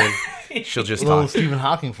say, and then she'll just Little talk. Stephen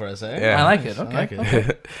Hawking for us, eh? Yeah. I like it. I Okay. like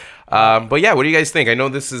it. But yeah, what do you guys think? I know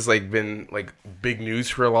this has been big news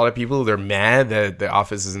for a lot of people. They're mad that the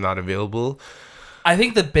Office is not available. I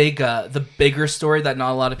think the bigger story that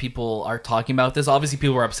not a lot of people are talking about this. Obviously,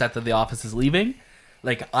 people are upset that The Office is leaving.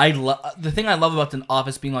 The thing I love about The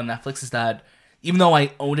Office being on Netflix is that even though I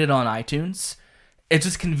own it on iTunes, it's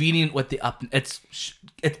just convenient with the up. It's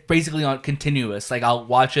basically on continuous. Like I'll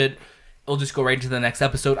watch it. It'll just go right into the next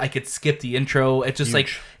episode. I could skip the intro. It's just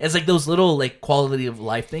it's like those little quality of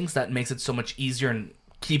life things that makes it so much easier and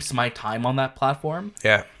keeps my time on that platform.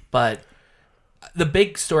 Yeah. But the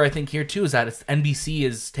big story I think here too is that NBC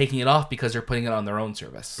is taking it off because they're putting it on their own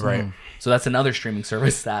service. Right. So that's another streaming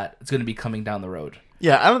service that it's going to be coming down the road.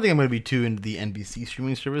 Yeah, I don't think I'm going to be too into the NBC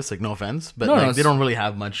streaming service. No offense, but No, they don't really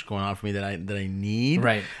have much going on for me that I need.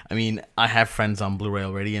 Right. I mean, I have friends on Blu-ray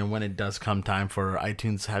already, and when it does come time for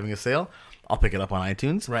iTunes having a sale, I'll pick it up on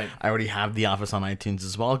iTunes. Right. I already have The Office on iTunes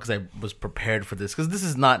as well because I was prepared for this. Because this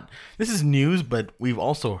is news, but we've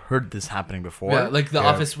also heard this happening before. Yeah, like The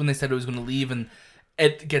Office when they said it was going to leave and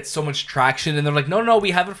it gets so much traction and they're like, no, we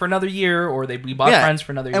have it for another year, or we bought Friends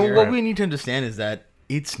for another year. And what we need to understand is that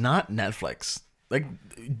it's not Netflix.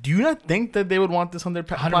 Do you not think that they would want this on their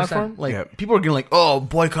 100%. platform? Yeah. People are getting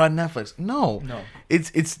boycott Netflix. No. No.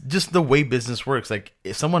 It's just the way business works.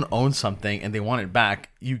 If someone owns something and they want it back,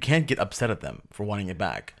 you can't get upset at them for wanting it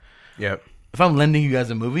back. Yep. If I'm lending you guys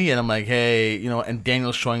a movie and I'm like, hey, and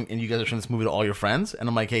Daniel's showing, and you guys are showing this movie to all your friends, and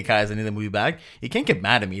I'm like, hey guys, I need the movie back, you can't get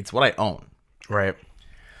mad at me. It's what I own. Right.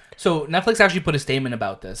 So Netflix actually put a statement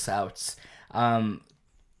about this out.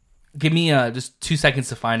 Give me just 2 seconds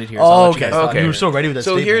to find it here. So I'll let you guys talk. Okay. You were so ready with that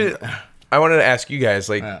So statement. here, I wanted to ask you guys,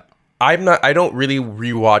 Yeah. I don't really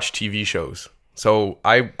rewatch TV shows. So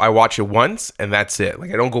I watch it once and that's it. I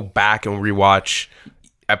don't go back and rewatch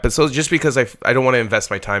episodes just because I don't want to invest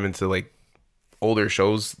my time into older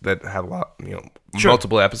shows that have a lot,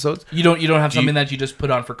 multiple episodes. You don't have something that you just put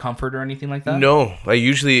on for comfort or anything like that? No,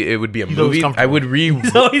 usually it would be a always movie. I comfortable. would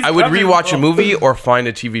always rewatch a comfortable. movie or find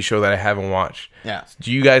a TV show that I haven't watched. Yeah.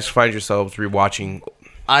 Do you guys find yourselves rewatching?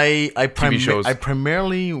 I shows. I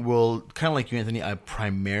primarily will, kind of like you, Anthony, I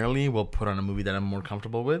primarily will put on a movie that I'm more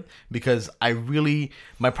comfortable with because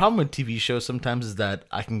my problem with TV shows sometimes is that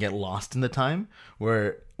I can get lost in the time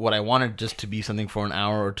where what I wanted just to be something for an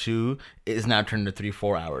hour or two is now turned to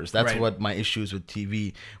 3-4 hours. That's Right. what my issue is with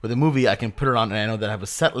TV. With a movie, I can put it on and I know that I have a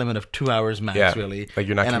set limit of 2 hours max, Yeah, really.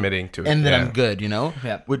 you're not and committing to it. And then Yeah. I'm good,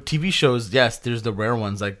 Yeah. With TV shows, yes, there's the rare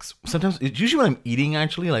ones. Sometimes, it's usually when I'm eating,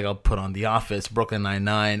 actually, I'll put on The Office, Brooklyn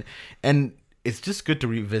Nine-Nine, and it's just good to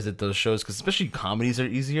revisit those shows because especially comedies are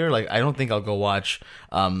easier. I don't think I'll go watch,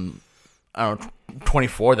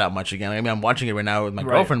 24 that much again. I mean, I'm watching it right now with my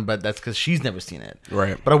girlfriend, but that's because she's never seen it.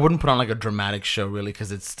 Right. But I wouldn't put on a dramatic show really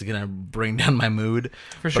because it's gonna bring down my mood.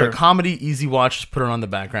 For But sure. a comedy, easy watch, just put it on the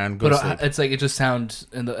background. Go to But sleep. it's it just sounds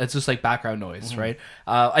it's just like background noise, right?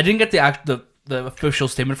 I didn't get the official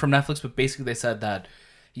statement from Netflix, but basically they said that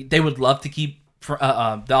they would love to keep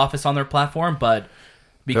The Office on their platform, but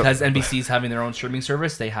because NBC's having their own streaming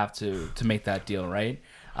service, they have to make that deal, right?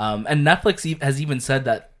 And Netflix has even said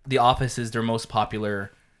that The Office is their most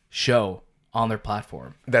popular show on their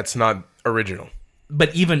platform. That's not original.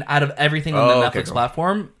 But even out of everything on the Oh, Netflix okay, cool.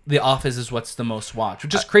 platform, The Office is what's the most watched,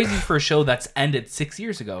 which is crazy for a show that's ended 6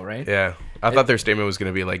 years ago, right? Yeah, I thought their statement was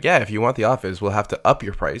going to be if you want The Office, we'll have to up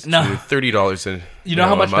your price No. to $30. You know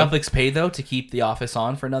how a much month. Netflix paid though to keep The Office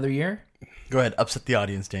on for another year? Go ahead, upset the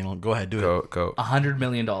audience, Daniel. Go ahead, do it. Go. $100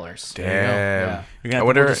 million. Damn. Yeah. You're gonna have I to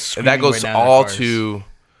wonder put a if screen that goes right now in all the cars. to.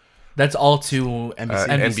 That's all to NBC.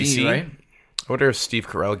 NBC, right? I wonder if Steve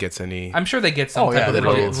Carell gets any. I'm sure they get some Oh, type yeah, of they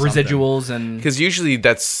little get something. residuals and Because usually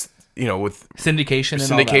that's with syndication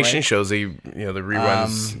and all syndication that, right? shows, the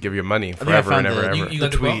reruns give you money I think I forever found and ever. You the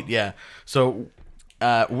got the tweet. quote? Yeah. So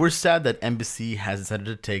we're sad that NBC has decided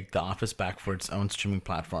to take The Office back for its own streaming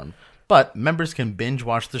platform, but members can binge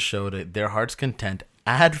watch the show to their heart's content,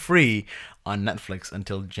 ad free, on Netflix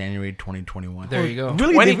until January 2021. There you go.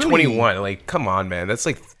 Really, they 2021, like, come on, man, that's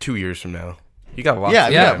like 2 years from now. You got lots. Yeah,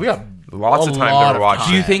 of yeah, time. we got lots a of time lot to of watch. time.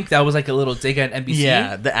 Do you think that was like a little dig at NBC?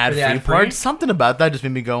 Yeah, the ad free ad-free? part. Something about that just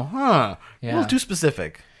made me go, huh? A Yeah. little too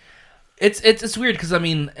specific. It's weird because I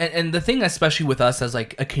mean, and the thing, especially with us as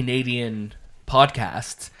like a Canadian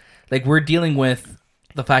podcast, like we're dealing with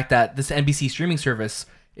the fact that this NBC streaming service,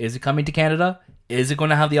 is it coming to Canada? Is it going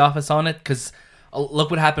to have The Office on it? Because look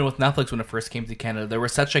what happened with Netflix when it first came to Canada. There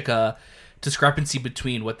was such like a discrepancy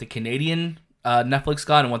between what the Canadian Netflix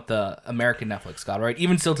got and what the American Netflix got, right?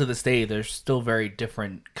 Even still to this day, there's still very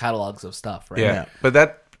different catalogs of stuff, right? Yeah, but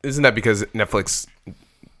that isn't that because Netflix.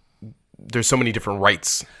 There's so many different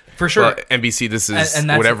rights. For sure. Well, NBC, this is And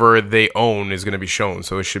that's- whatever they own is going to be shown,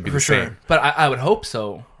 so it should be the same. But I would hope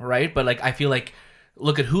so, right? But like I feel like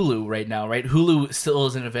look at Hulu right now, right? Hulu still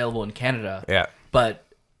isn't available in Canada. Yeah. But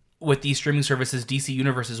with these streaming services, DC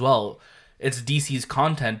Universe as well, it's DC's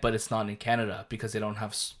content, but it's not in Canada because they don't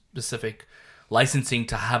have specific licensing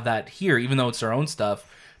to have that here. Even though it's their own stuff,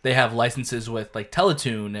 they have licenses with like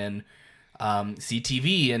Teletoon and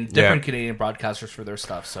CTV and different Canadian broadcasters for their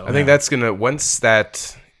stuff. So I think that's gonna once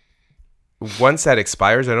that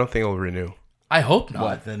expires, I don't think it'll renew. I hope not.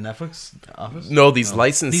 What, the Netflix Office? No, these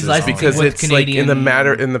licenses, These licensing because with it's like in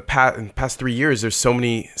Canadian- the past 3 years, there's so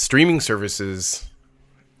many streaming services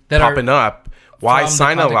That popping up. Why from the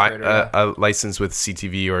sign content creator, a license with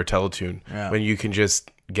CTV or Teletoon when you can just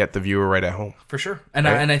get the viewer right at home? For sure. And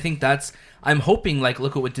Right? I think that's I'm hoping like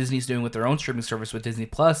look at what Disney's doing with their own streaming service with Disney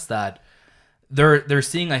Plus, that they're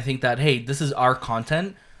seeing, I think, that hey, this is our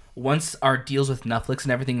content. Once our deals with Netflix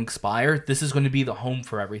and everything expire, this is going to be the home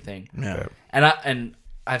for everything. Yeah. And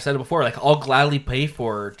I've said it before, like I'll gladly pay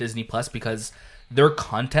for Disney Plus because their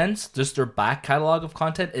content, just their back catalog of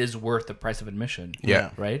content, is worth the price of admission. Yeah.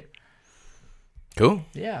 Right? Cool.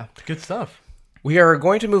 Yeah. Good stuff. We are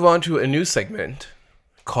going to move on to a new segment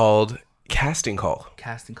called Casting Call.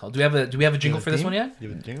 Casting call. Do we have a jingle for this one yet? You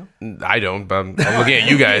have a jingle? I don't, but I'm looking at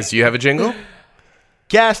you guys. Do you have a jingle?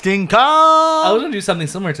 Casting I call. was gonna do something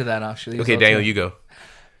similar to that actually. Okay, Daniel, you go.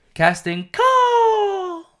 Casting call.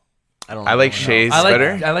 I don't I like know. Shay's I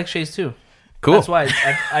better. like Shays too. Cool. That's why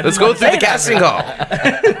I Let's didn't go want to through the say that.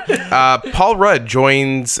 casting call. Paul Rudd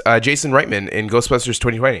joins Jason Reitman in Ghostbusters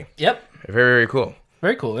 2020. Yep. Very, very cool.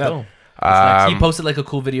 Very cool. Yeah. Cool. He posted like a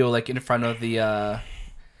cool video like in front of the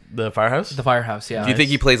Firehouse? firehouse. Yeah. Do you think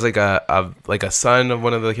he plays like a son of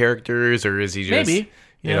one of the characters, or is he just Maybe.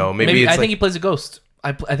 you know maybe Maybe it's I like think he plays a ghost.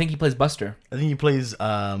 I think he plays Buster. I think he plays the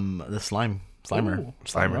Slimer. Ooh,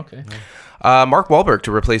 Slimer. Okay. Mark Wahlberg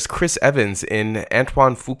to replace Chris Evans in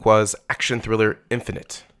Antoine Fuqua's action thriller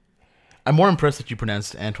Infinite. I'm more impressed that you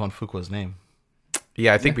pronounced Antoine Fuqua's name.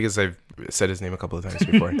 Yeah, I think because I've said his name a couple of times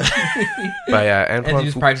before. But yeah, And Antoine he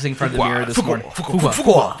was practicing in front of the mirror this morning.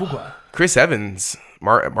 Fuqua. Chris Evans,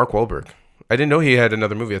 Mark Wahlberg. I didn't know he had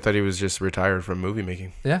another movie. I thought he was just retired from movie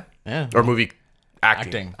making Yeah. Yeah. or movie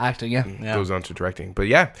acting. Acting. Yeah. Yeah. Goes on to directing. But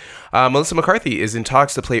yeah, Melissa McCarthy is in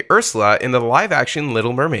talks to play Ursula in the live-action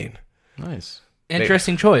Little Mermaid. Nice.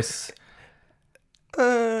 Interesting choice.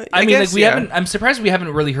 I I mean, guess, like we yeah. haven't. I'm surprised we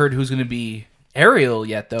haven't really heard who's going to be Ariel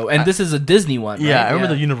yet, though. And this is a Disney one. Yeah, right? I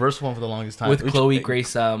remember the Universal one for the longest time. with which- Chloe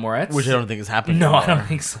Grace Moretz. Which I don't think is happening. No, I anymore. don't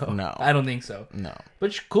think so. No. I don't think so. No.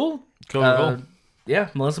 But cool. Cool. Yeah,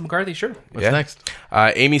 Melissa McCarthy, sure. What's Yeah. next?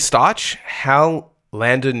 Amy Stotch, Hal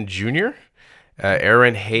Landon Jr.,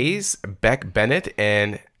 Aaron Hayes, Beck Bennett,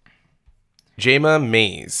 and Jayma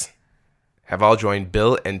Mays have all joined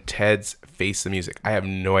Bill and Ted's Face the Music. I have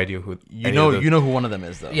no idea who You know who one of them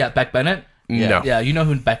is though. Yeah, Beck Bennett. No. Yeah, you know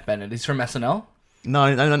who Beck Bennett is from SNL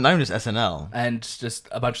No, not even just SNL. and just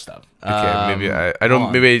a bunch of stuff. Okay, maybe I don't.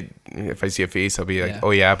 hold on. Maybe if I see a face, I'll be like, Yeah.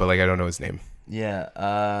 "Oh yeah," but like I don't know his name. Yeah.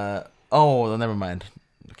 Oh, well, never mind.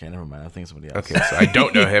 Okay, never mind. I think it's somebody else. Okay, so I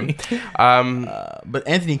don't know him. But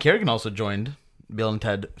Anthony Kerrigan also joined Bill and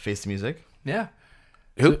Ted Face the Music. Yeah.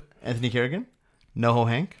 Who? Anthony Kerrigan, NoHo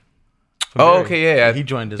Hank. from Oh, Barry. okay, yeah. He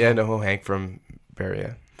joined as Yeah, well. no, Hank from Barry.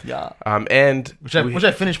 Yeah. Yeah. And Which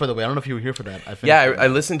I finished, by the way. I don't know if you were here for that. I finished yeah, it. I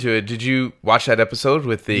listened to it. Did you watch that episode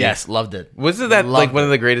with the? Yes, loved it. Wasn't that Loved like one it. of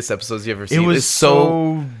the greatest episodes you ever It seen? was It's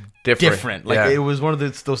so different. Like Yeah. it was one of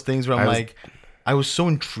those things where I'm was- like, I was so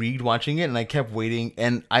intrigued watching it, and I kept waiting,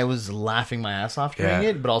 and I was laughing my ass off during Yeah.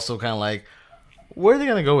 it, but also kind of like, where are they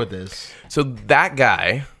gonna go with this? So that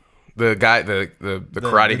guy, the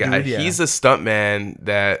karate the guy, dude, yeah. he's a stuntman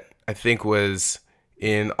that I think was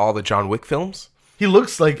in all the John Wick films. He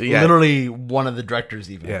looks like Yeah. literally one of the directors,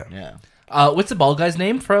 even. Yeah. Yeah. What's the bald guy's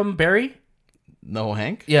name from Barry? No,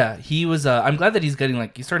 Hank. Yeah, he was. I'm glad that he's getting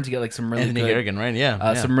like he's starting to get like some really Anthony good, Garrigan, right?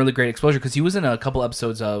 Yeah. some really great exposure because he was in a couple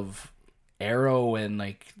episodes of Arrow and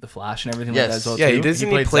like The Flash and everything like that Yes. as well. Yeah, too. he doesn't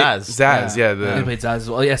He he played play Zaz. Zaz. Yeah, He played Zaz as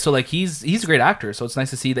well. Yeah, so like he's a great actor. So it's nice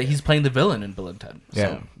to see that he's playing the villain in Bill and Ted.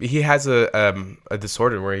 So. yeah. He has a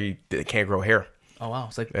disorder where he can't grow hair. Oh wow,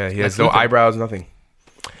 it's like Yeah, he Lex has no Luthor. eyebrows, nothing.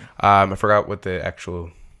 I forgot what the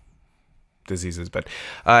actual disease is, but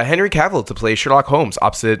Henry Cavill to play Sherlock Holmes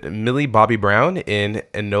opposite Millie Bobby Brown in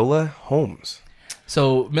Enola Holmes.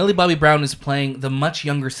 So Millie Bobby Brown is playing the much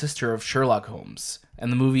younger sister of Sherlock Holmes,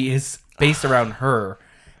 and the movie is based around her.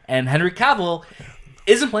 And Henry Cavill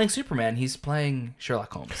isn't playing Superman; he's playing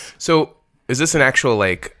Sherlock Holmes. So is this an actual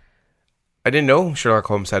like? I didn't know Sherlock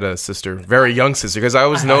Holmes had a sister, very young sister, because I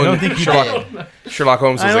always known don't think he Sherlock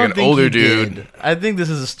Holmes was I like don't an think older he dude. did. I think this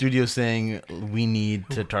is a studio saying we need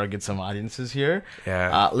to target some audiences here.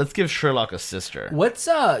 Yeah. Let's give Sherlock a sister. What's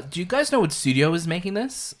Do you guys know what studio is making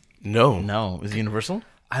this? No, No, is it Universal?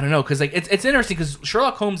 I don't know because like it's interesting because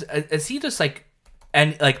Sherlock Holmes is he just like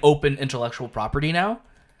open intellectual property now?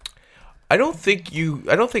 I don't think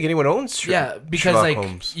anyone owns. Because Sherlock like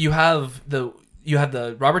Holmes. you have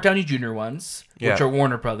the Robert Downey Jr. ones, which Yeah. are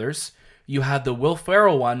Warner Brothers. You had the Will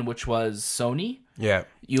Ferrell one, which was Sony. Yeah,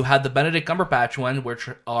 You had the Benedict Cumberbatch one, which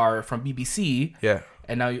are from BBC. yeah,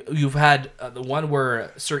 And now you've had the one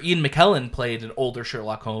where Sir Ian McKellen played an older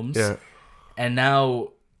Sherlock Holmes. yeah. And now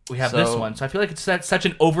we have this So- one. So I feel like it's such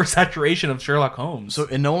an oversaturation of Sherlock Holmes. So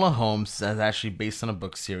Enola Holmes is actually based on a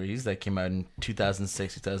book series that came out in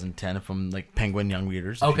 2006, 2010 from like Penguin Young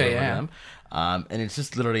Readers. if you Okay, remember yeah. them. And it's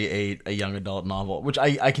just literally a young adult novel, which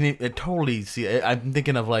I can totally see. I'm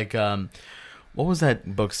thinking of like what was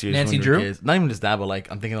that book series? Nancy when we were Drew? kids? Not even just that, but like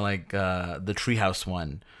I'm thinking of like the Treehouse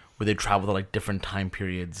one, where they travel to like different time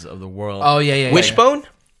periods of the world. oh yeah, yeah. Wishbone.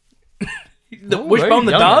 The Oh, Wishbone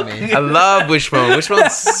the very young dog. of me. I love Wishbone.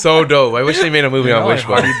 Wishbone's so dope. I wish they made a movie You on know, like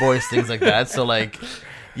Wishbone. Hardy Boys, things like that. So like,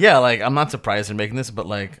 yeah, like I'm not surprised they're making this, but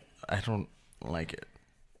like I don't like it.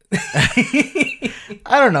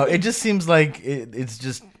 I don't know. It just seems like it's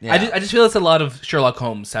just. Yeah. I just feel it's a lot of Sherlock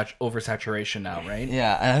Holmes oversaturation now, right?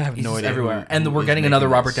 Yeah, I have He's no just idea. everywhere. who And we're is getting making another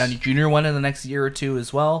Robert this. Downey Jr. one in the next year or two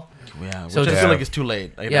as well. Yeah, So which I just- feel like it's too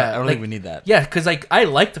late. Like, Yeah, I don't like- think we need that. Yeah, because like I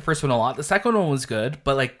liked the first one a lot. The second one was good,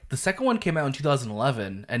 but like the second one came out in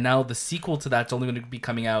 2011, and now the sequel to that's only going to be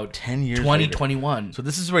coming out 10 years 2021. So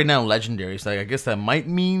this is right now legendary. So like, I guess that might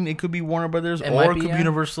mean it could be Warner Brothers It or might it be, could yeah. be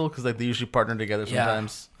Universal because like they usually partner together Yeah.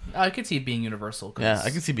 sometimes. I could see it being Universal. 'cause Yeah, I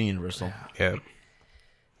can see being Universal. Yeah.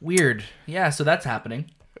 Weird. Yeah, so that's happening.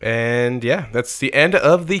 And yeah, that's the end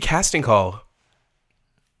of the casting call.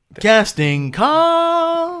 Casting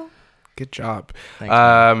call. Good job. Thanks,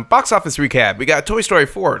 man. Box office recap. We got Toy Story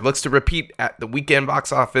 4. Looks to repeat at the weekend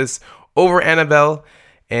box office over Annabelle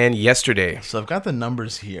and Yesterday. So I've got the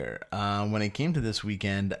numbers here. When it came to this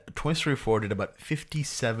weekend, Toy Story 4 did about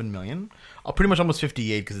 57 million. Pretty much almost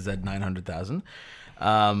 58 because it's at 900,000.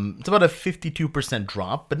 It's about a 52%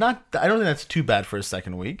 drop, but not. I don't think that's too bad for a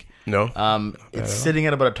second week. No? It's sitting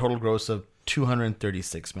at about a total gross of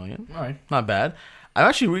 236 million. All right. Not bad. I'm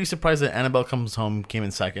actually really surprised that Annabelle Comes Home came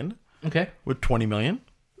in second Okay. with 20 million.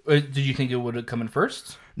 Did you think it would have come in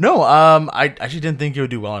first? No, I actually didn't think it would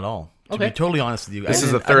do well at all. To Okay. be totally honest with you, This I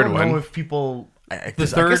is the didn't- third I don't know one. if people. I The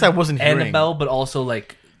third guess I wasn't hearing. Annabelle, but also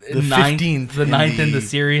like The ninth, 15th the in ninth in the the-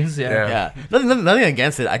 series. Yeah. Yeah. Yeah, nothing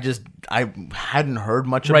against it. I hadn't heard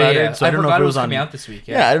much Right, about yeah. it, so I don't know if forgot it was on. coming out this week.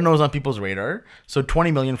 Yeah, I don't know if it was on people's radar. So 20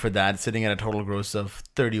 million for that, sitting at a total gross of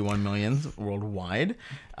 31 million worldwide.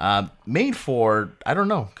 Made for I don't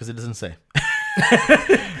know because it doesn't say.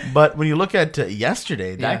 But when you look at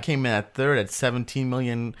Yesterday, that Yeah. came in at third at 17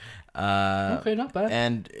 million. Okay, not bad.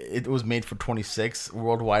 And it was made for 26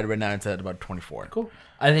 worldwide. Right now, it's at about 24. Cool.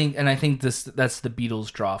 I think that's the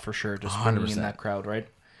Beatles draw for sure. Just bringing in 100%. that crowd, right?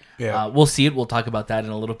 Yeah. We'll see it. We'll talk about that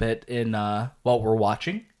in a little bit in while we're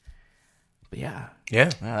watching. But yeah, Yeah.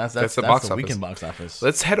 Yeah, that's the box office. weekend box office.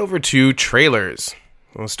 Let's head over to trailers.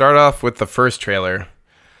 We'll start off with the first trailer.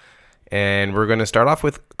 And we're going to start off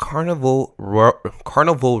with Carnival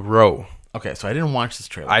Row. Okay, so I didn't watch this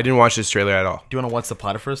trailer. I didn't watch this trailer at all. Do you want to watch the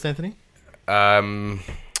plot first, Anthony?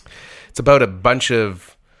 It's about a bunch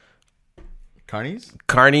of Carnies?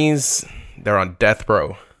 carnies. They're on death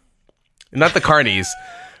row. Not the carnies,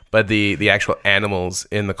 but the actual animals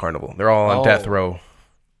in the carnival, they're all on death row.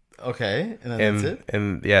 Okay, and then that's it.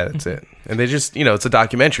 And yeah, that's it. And they just, it's a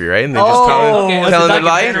documentary, right? And they just okay, telling it's a their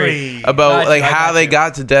documentary. life about Gotcha, how they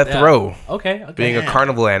got to death Yeah. row, Okay. being a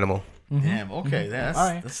carnival animal. Damn. Okay, that's All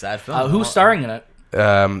right. that's a sad film. Who's starring in it?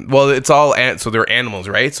 Well, it's all so they're animals,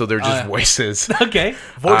 right? So they're just yeah. voices. Okay.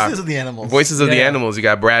 Voices of the animals. Voices of the Yeah. animals. You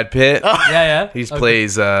got Brad Pitt. Yeah. He Okay.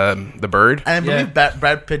 plays the bird. And I believe Yeah.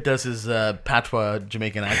 Brad Pitt does his patois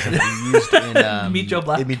Jamaican accent that he used in Meet Joe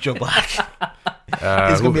Black. In Meet Joe Black.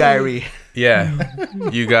 He's gonna be Irie. Yeah.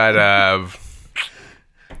 You got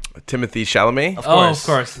Timothy Chalamet. Oh, of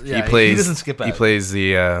course. Yeah. He plays. he doesn't skip He out. plays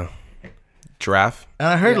the giraffe. And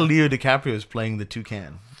I heard Yeah. Leo DiCaprio is playing the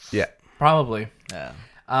toucan. Yeah. Probably. Yeah.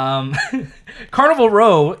 Carnival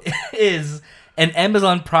Row is an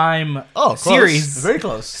Amazon Prime Oh, close. series Very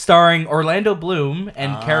close. starring Orlando Bloom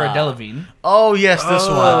and Cara Delevingne. Oh yes, this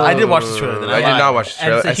one. I did watch the trailer. I did not watch the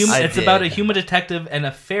And trailer. it's I about a did. human detective and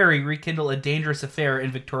a fairy rekindle a dangerous affair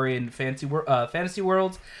in Victorian fantasy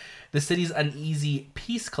worlds. The city's uneasy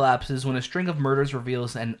peace collapses when a string of murders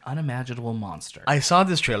reveals an unimaginable monster. I saw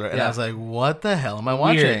this trailer and Yeah. I was like, "What the hell am I Weird.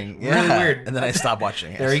 watching?" Really weird. And then I stopped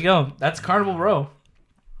watching it. There you go. That's Carnival Row.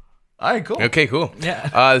 All right, cool. Okay, cool. Yeah.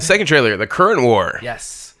 The second trailer, The Current War.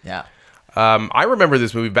 Yes. Yeah. I remember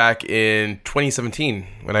this movie back in 2017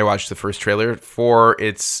 when I watched the first trailer for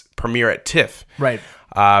its premiere at TIFF. Right.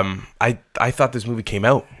 I thought this movie came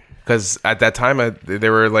out because at that time they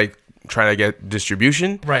were like trying to get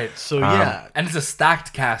distribution. Right. So yeah, And it's a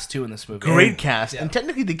stacked cast too in this movie. great cast, Yeah. and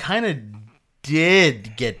technically they kind of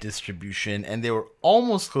did get distribution, and they were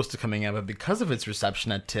almost close to coming out, but because of its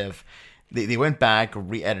reception at TIFF, they went back,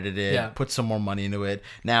 re-edited it, Yeah. put some more money into it.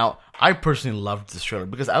 Now, I personally loved this trailer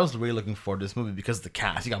because I was really looking forward to this movie because of the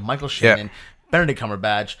cast. You got Michael Shannon, Benedict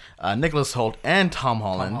Cumberbatch, Nicholas Hoult, and Tom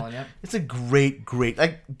Holland. Holland, It's a great,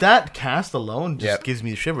 like that cast alone just Yep. gives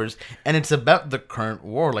me shivers. And it's about the current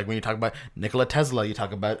war. Like when you talk about Nikola Tesla, you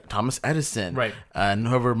talk about Thomas Edison, Right. And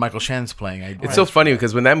whoever Michael Shannon's playing. It's so funny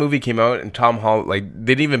because when that movie came out and Tom Holland, like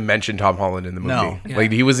they didn't even mention Tom Holland in the movie. No. Yeah.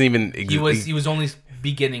 Like he wasn't even. He was only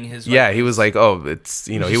beginning his. Yeah, he was like, oh, it's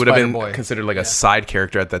he a would have been Spider-Boy. considered like a side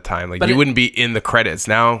character at that time. Like But he it- wouldn't be in the credits.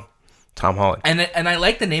 Now, Tom Holland. And I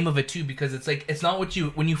like the name of it too because it's like it's not what you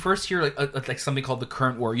when you first hear like something called the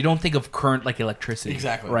current war, you don't think of current like electricity,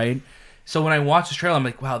 Exactly. right? So when I watch this trailer, I'm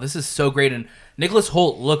like, wow, this is so great. And Nicholas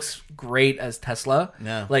Hoult looks great as Tesla.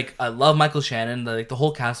 Yeah. Like I love Michael Shannon. The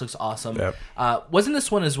whole cast looks awesome. Yep. Wasn't this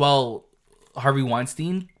one as well? Harvey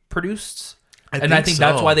Weinstein produced, I I think think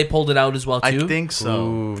that's so. why they pulled it out as well too. I think so.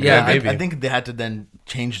 Ooh, yeah, maybe. I think they had to then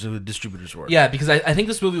change the distributors work. Yeah, because I think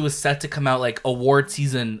this movie was set to come out like award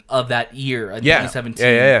season of that year, in Yeah. 2017.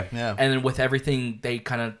 Yeah. Yeah. And then with everything, they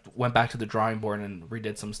kind of went back to the drawing board and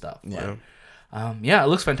redid some stuff. Yeah. Yeah, it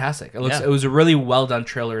looks fantastic. It Yeah. was a really well done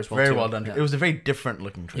trailer as well. Very too. well done. Yeah. It was a very different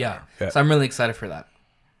looking trailer. Yeah. So I'm really excited for that.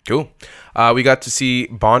 Cool. We got to see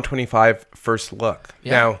Bond 25 First Look.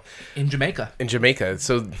 Yeah. Now, In Jamaica. in Jamaica.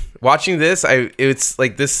 So watching this, it's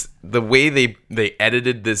like this the way they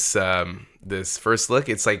edited this this first look,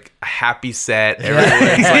 it's like a happy set.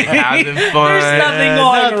 Everyone's like having fun. There's nothing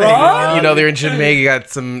nothing going wrong. You know, they're in Jamaica, got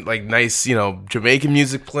some like nice, Jamaican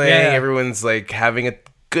music playing. Yeah. Everyone's like having a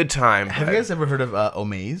good time. Have you guys ever heard of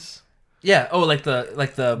Omaze? Yeah. Oh, like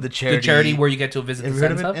the charity- where you get to visit Have the you heard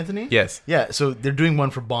set of and it, stuff. Anthony? Yes. Yeah, so they're doing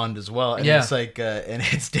one for Bond as well, and Yeah. it's like, and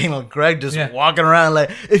it's Daniel Craig just Yeah. walking around like,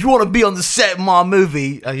 if you want to be on the set of my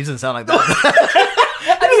movie, he doesn't sound like that.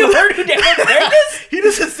 Have you heard who Daniel Craig is? He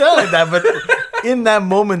doesn't sound like that, but in that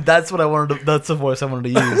moment, that's what I wanted. That's the voice I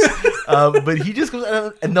wanted to use. But he just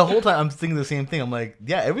goes, and the whole time I'm thinking the same thing. I'm like,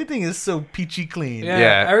 yeah, everything is so peachy clean.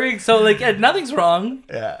 Yeah. Everything, so nothing's wrong.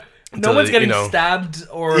 Yeah. No So, one's getting stabbed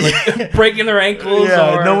or like breaking their ankles.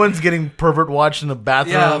 Yeah, or, no one's getting pervert watched in the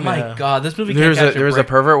bathroom. Yeah, my God, this movie. There can't was a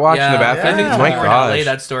pervert watch in the bathroom? I think it's Yeah. when My we were in LA gosh.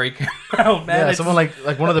 that story came out, man. Yeah, It's- someone like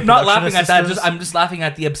one of the I'm not production laughing at that. assistants- I'm just laughing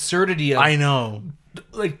at the absurdity of I know.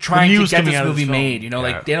 like trying to news get coming this out of movie this film. made. You know,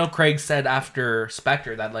 Yeah. like Daniel Craig said after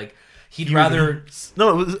Spectre that like he'd He rather.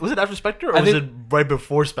 No, was it after Spectre or I was think- it right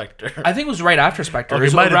before Spectre? I think it was right after Spectre. Okay, it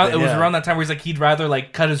was, might have around, been, it was yeah. around that time where he's like he'd rather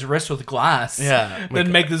like cut his wrist with glass, Yeah.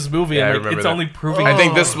 than make this movie. Yeah, I and like, remember it's that. only proving. I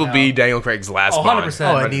think this will yeah. be Daniel Craig's last Oh, Bond.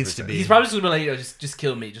 100%. Oh, it needs to be. He's probably just gonna be like, just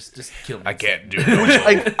kill me, just kill me. I can't do it.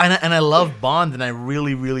 Like, and I love Bond, and I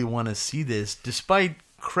really, really want to see this. Despite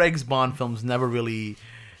Craig's Bond films never really,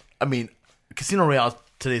 I mean, Casino Royale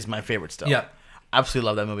today is my favorite still. Yeah. Absolutely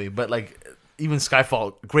love that movie. But like, even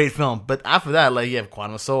Skyfall, great film. But after that, like, you have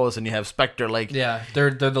Quantum of Solace and you have Spectre. Like, Yeah,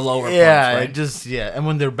 they're the lower. yeah, points, right? and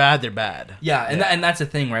when they're bad, they're bad. Yeah, and that's the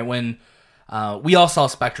thing, right? When we all saw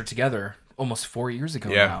Spectre together almost 4 years ago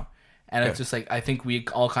Yeah. now, and it's just like I think we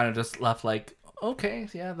all kind of just left like, okay,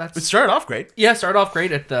 yeah, It that's started off great. started off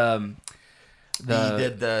great at the He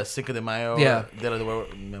did the Cinco de Mayo. Yeah. Dia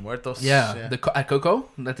de Muertos. at Coco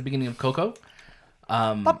at the beginning of Coco.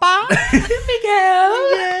 Papa.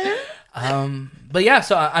 Miguel. But yeah,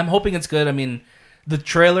 so I'm hoping it's good. I mean, the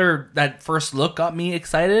trailer, that first look got me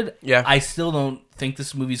excited. Yeah. I still don't think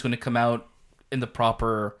this movie's going to come out in the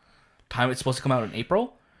proper time. It's supposed to come out in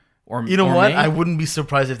April. Or You know or what? May. I wouldn't be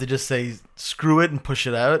surprised if they just say screw it and push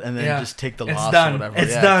it out, and then Yeah. just take the It's loss done. or whatever.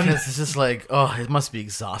 It's done. 'Cause it's just like, oh, it must be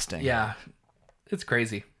exhausting. Yeah, it's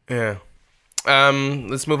crazy. Yeah.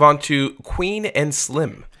 Let's move on to Queen and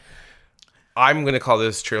Slim. I'm gonna call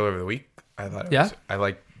this trailer of the week. I thought. I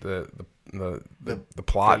like the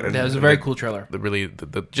plot. And That was a very cool trailer.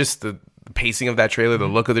 the pacing of that trailer, the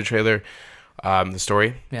look of the trailer, the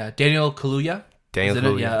story. Yeah, Daniel Kaluuya. Daniel is in it?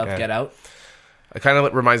 Kaluuya, Yeah, of yeah. Get Out. It kind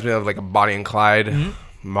of reminds me of like a Bonnie and Clyde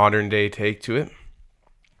modern day take to it.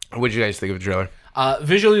 What did you guys think of the trailer?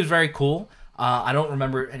 Visually, it was very cool. I don't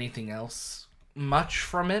remember anything else much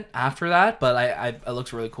from it after that, but it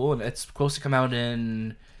looks really cool, and it's supposed to come out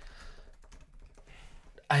in,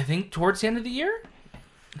 I think, towards the end of the year.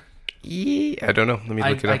 I don't know. Let me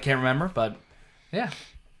look it I up. can't remember, but yeah.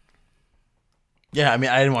 Yeah, I mean,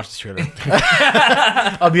 I didn't watch this trailer.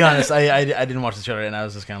 I'll be honest, I didn't watch the trailer, and I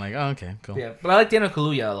was just kind of like, oh, okay, cool. Yeah, but I like Daniel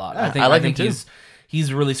Kaluuya a lot. Yeah, I think him too.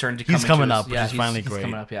 he's really starting to come. He's coming into up, his, which yeah, is finally he's great.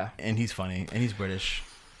 coming up, yeah. And he's funny, and he's British.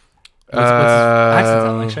 What's his accent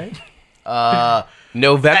sound like, Shay?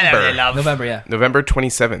 November. November, yeah. November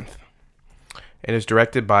 27th. It is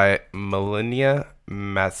directed by Melania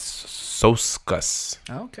Masoskas.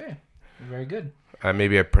 Okay, very good.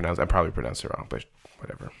 Maybe I probably pronounced it wrong, but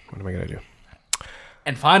whatever. What am I gonna do?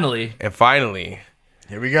 And finally, And finally,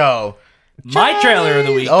 Here we go. my trailer of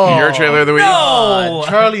the week. Oh, your trailer of the week. no!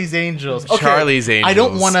 Charlie's Angels. Okay, Charlie's I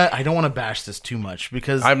don't Angels. wanna bash this too much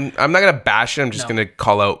because I'm not gonna bash it. I'm just No. gonna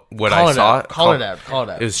call out what call I it saw. out. Call it out. Call it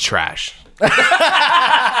out. It was trash.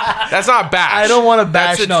 That's not a bash. I don't want to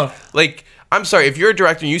bash. That's No. Like, I'm sorry. If you're a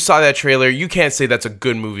director and you saw that trailer, you can't say that's a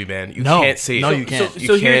good movie, man. You No. can't say. No, you can't. You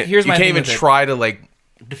So can't. here's my you can't thing even with it. try to like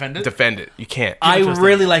defend it. defend it. You can't. I it to us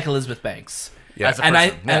really then. like Elizabeth Banks. Yeah. As a And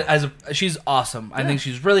person, yeah. she's awesome. I think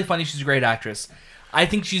she's really funny. She's a great actress. I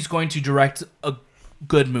think she's going to direct a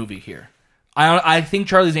good movie here. I think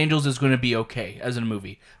Charlie's Angels is going to be okay as a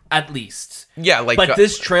movie, at least. Yeah, like. But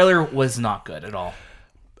this trailer was not good at all.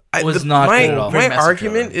 was not my, good at all. My Very messy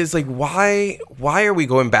argument trailer. is like, why are we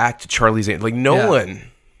going back to Charlie's Angels? Like, no Yeah. one.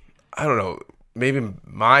 I don't know. Maybe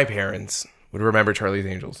my parents would remember Charlie's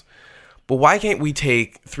Angels, but why can't we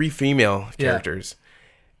take 3 female characters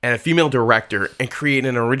and a female director and create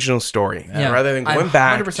an original story rather than I'm going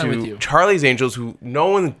back 100% with you. to Charlie's Angels, who no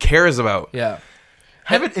one cares about? Yeah.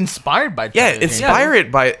 Have it inspired by. Yeah, Charlie's inspire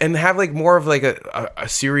it by and have like more of like a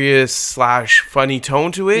serious / funny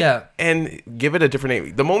tone to it. Yeah. And give it a different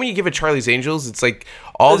name. The moment you give it Charlie's Angels, it's like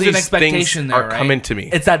all There's an these things expectation there, are right? coming to me.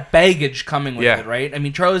 It's that baggage coming with Yeah. it, right? I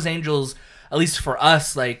mean, Charlie's Angels, at least for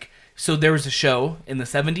us, like, so there was a show in the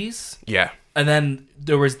 70s, Yeah. and then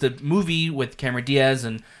there was the movie with Cameron Diaz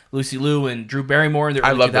and Lucy Liu and Drew Barrymore in the early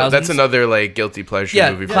I love 2000s. that. That's another like guilty pleasure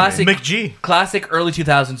Yeah, movie for classic. me. McG. Classic early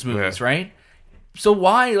 2000s movies, Yeah. right? So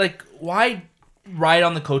why ride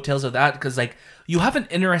on the coattails of that? Because like you have an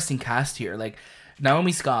interesting cast here, like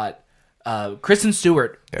Naomi Scott, Kristen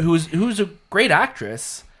Stewart, who's a great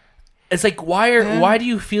actress. It's like why do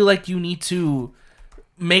you feel like you need to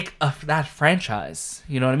make that franchise?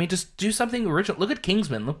 You know what I mean? Just do something original. Look at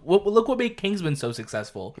Kingsman. Look what made Kingsman so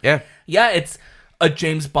successful. Yeah. Yeah, it's a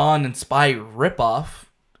James Bond and spy ripoff,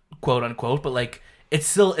 quote unquote, but like it's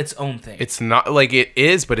still its own thing. It's not like it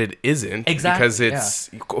is, but it isn't. Exactly, Because it's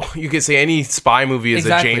you could say any spy movie is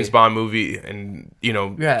Exactly. a James Bond movie, and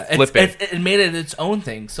flip it. it made it its own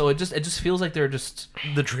thing. So it just feels like they're just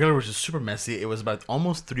The trailer was just super messy. It was about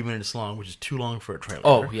almost 3 minutes long, which is too long for a trailer.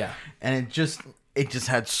 oh yeah. And it just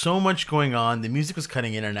had so much going on. The music was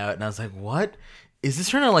cutting in and out, and I was like, "What is this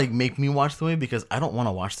trying to like make me watch the movie? Because I don't want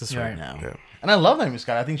to watch this right Right. now." Yeah. And I love Naomi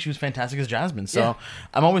Scott. I think she was fantastic as Jasmine. So Yeah.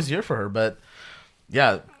 I'm always here for her. But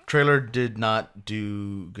yeah, trailer did not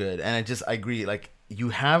do good. And I agree. Like you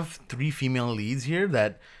have 3 female leads here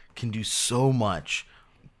that can do so much.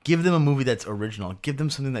 Give them a movie that's original. Give them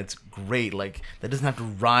something that's great. Like that doesn't have to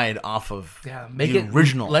ride off of Make the it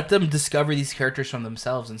original. Let them discover these characters from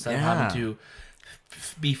themselves instead of Yeah. having to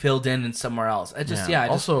be filled in somewhere else. I just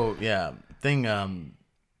Also,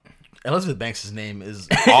 Elizabeth Banks' name is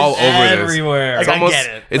all over this. everywhere. It's Like, I almost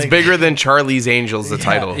get it. it's Like- bigger than Charlie's Angels, the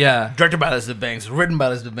title. Yeah. Directed by Elizabeth Banks, written by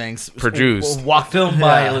Elizabeth Banks, Produced. Filmed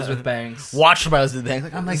by Elizabeth Banks. watched by Elizabeth Banks.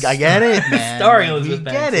 Like, I'm like, I get it, man. Starring Like, Elizabeth we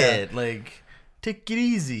Banks, get it. Like, take it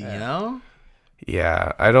easy, you know.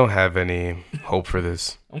 Yeah, I don't have any hope for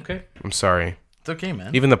this. Okay. I'm sorry. It's okay,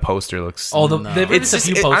 man. Even the poster looks. Oh, No. they've it's released a just.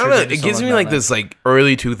 few I posters. don't know. they It just gives don't me look like that this like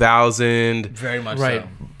early 2000 Very much Right. so.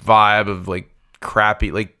 vibe of like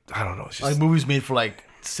crappy. Like I don't know. It's just Like movies made for like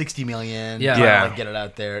 60 million. Yeah. trying to, Yeah. like, get it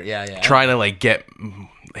out there. Yeah. trying to like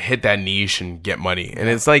hit that niche and get money. And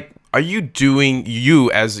it's like, are you doing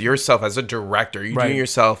you as yourself as a director? Are you Right. doing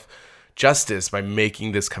yourself justice by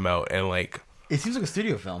making this come out and like? It seems like a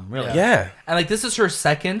studio film, really. Yeah. And like this is her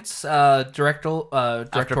second directorial.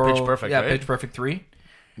 Pitch Perfect, Yeah, right? Pitch Perfect 3.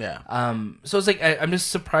 Yeah. So it's like I'm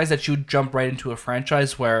just surprised that she would jump right into a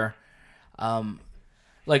franchise where,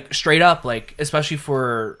 like straight up, like especially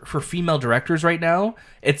for female directors right now,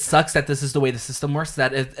 it sucks that this is the way the system works.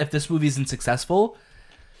 That if this movie isn't successful,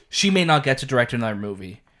 she may not get to direct another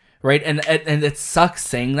movie, right? And it sucks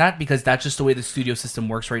saying that because that's just the way the studio system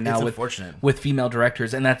works right now It's with unfortunate. with female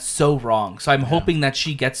directors, and that's so wrong. So I'm hoping that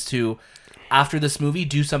she gets to, after this movie,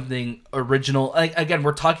 do something original. Like again,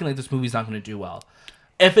 we're talking like this movie's not going to do well.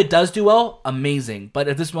 If it does do well, amazing. But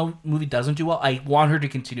if this movie doesn't do well, I want her to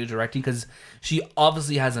continue directing because she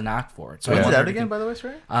obviously has a knack for it. So I When's want it her out to again, by the way,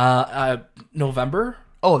 sorry? November.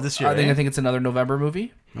 Oh, this year. I think eh? it's another November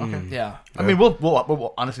movie. Okay. Yeah. I mean,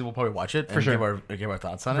 we'll honestly we'll probably watch it and sure. give our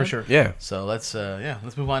thoughts on it. For sure. Yeah. So let's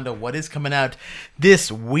move on to what is coming out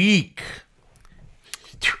this week.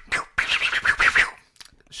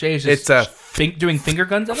 Shay's just It's doing finger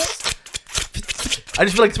guns at us. I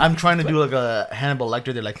just feel like I'm trying to do like a Hannibal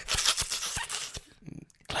Lecter. They're like,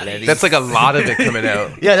 That's like a lot of it coming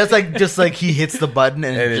out. yeah, that's like just like he hits the button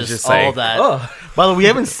and, And it's it's just just all like, that. Oh. By the way, we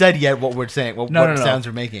haven't said yet what we're saying, what No. sounds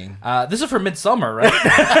we're making. This is for Midsummer,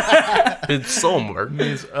 right? It's somewhere. So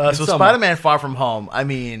Midsummer. Spider-Man: Far From Home. I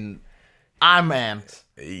mean, I'm amped.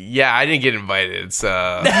 Yeah, I didn't get invited. So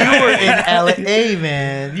You were in LA,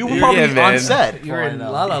 man. You were probably Yeah, man. on set. You're in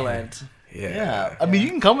La La Land. Yeah, I mean, you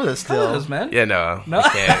can come with us still. Those, man. Yeah, no.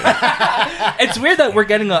 I can't. It's weird that we're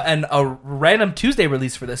getting a random Tuesday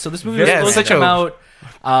release for this. So this movie was Yeah, supposed it's to come such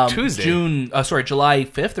out Tuesday. July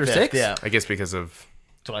 5th or 6th. Yeah, I guess because of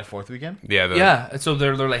July 4th weekend. Yeah, and so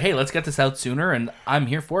they're like, hey, let's get this out sooner, and I'm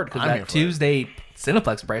here for it because I'm here that for it. Tuesday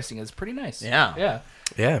Cineplex pricing is pretty nice. Yeah. yeah.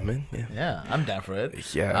 yeah, man. Yeah. Yeah, I'm down for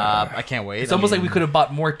it. Yeah. I can't wait. It's almost like we could have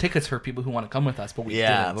bought more tickets for people who want to come with us, but we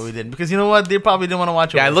Yeah, didn't. but we didn't because you know what? They probably didn't want to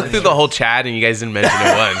watch it. Yeah, I with looked us through the whole chat and you guys didn't mention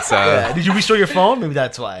it once. So Yeah. Did you restore your phone? Maybe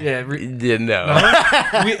that's why. Yeah, didn't know.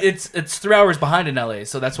 it's 3 hours behind in LA,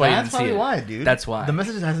 so that's why you That's didn't see probably it. why, dude. That's why. The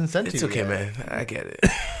message hasn't sent to It's you. okay, yet. man. I get it.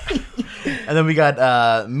 And then we got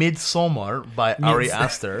Midsommar by Ari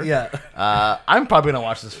Aster. Yeah. I'm probably gonna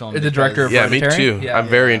watch this film. The director of Yeah, me Hereditary? too. Yeah. I'm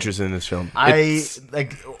very interested in this film. I It's-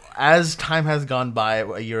 like as time has gone by.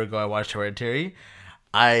 A year ago, I watched Hereditary.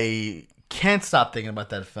 I can't stop thinking about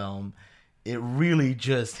that film. It really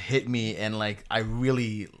just hit me, and like I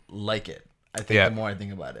really like it. I think Yeah. the more I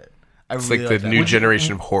think about it, It's like the new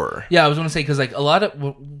generation of horror. Yeah, I was going to say because like a lot of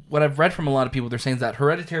what I've read from a lot of people, they're saying that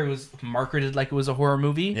Hereditary was marketed like it was a horror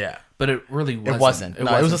movie. Yeah. but it really wasn't. It wasn't. No, it was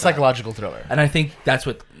a wasn't that. psychological thriller. And I think that's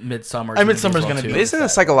what Midsummer. And Midsummer's gonna be- Isn't a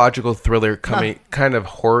psychological thriller coming kind of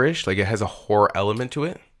horror-ish? Like it has a horror element to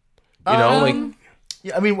it? You know, like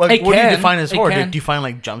Yeah, I mean, like, It what do you can. define as It horror? can. Do you find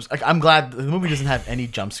like jumps? Like, I'm glad the movie doesn't have any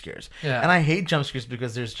jump scares. Yeah. And I hate jump scares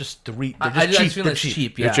because there's just They're just I cheap. just feel They're it's cheap.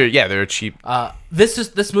 cheap. they're Yeah. they're cheap.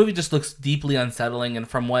 This movie just looks deeply unsettling, and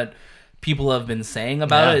from what people have been saying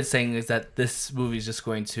about Yeah. it, it's saying is that this movie is just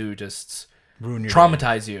going to just Ruin your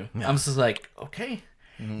traumatize you. I'm just like, okay,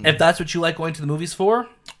 if that's what you like going to the movies for,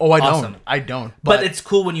 Oh, I awesome. don't. I don't. But it's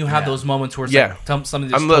cool when you have Yeah. those moments where it's Yeah. like something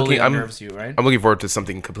that I'm just totally looking- I'm- unnerves you, right? I'm looking forward to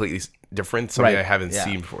something completely different, something Right. I haven't Yeah.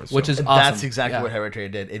 seen before. So. Which is awesome. That's exactly Yeah. what Hereditary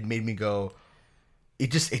did. It made me go.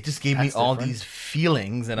 It just gave me That's all different. these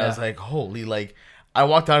feelings, and I was Yeah. like, holy, like I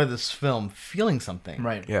walked out of this film feeling something.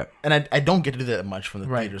 Right. yeah. And I don't get to do that much from the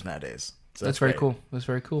Right. theaters nowadays. So That's very great. cool. That's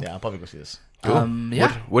very cool. Yeah, I'll probably go see this.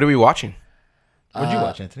 Yeah. What are we watching? What did you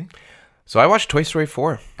watch, Anthony? So I watched Toy Story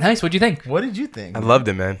 4. Nice. What'd you think? What did you think? I loved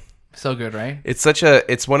it, man. So good, right?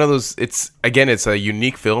 It's one of those, it's a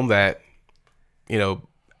unique film that, you know,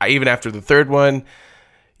 even after the third one,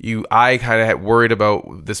 I kind of had worried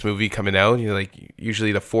about this movie coming out. You know, like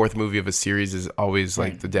usually the fourth movie of a series is always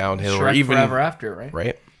like the downhill or Shrek even Forever After, right?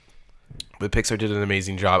 right. But Pixar did an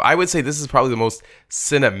amazing job. I would say this is probably the most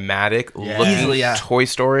cinematic looking Easily, yeah. Toy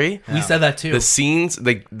Story. We said that too. The scenes,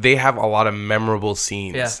 they have a lot of memorable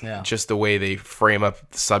scenes. Yeah. Just the way they frame up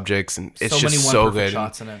the subjects, and it's so many just so perfect good.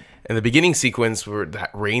 shots in it. And the beginning sequence, where that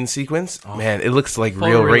rain sequence, man, it looks like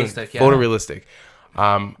real rain, Photorealistic, yeah. photorealistic.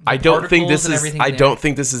 I don't think particles this and is. everything I there. don't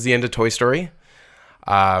think this is the end of Toy Story.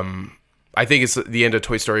 I think it's the end of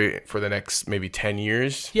Toy Story for the next maybe 10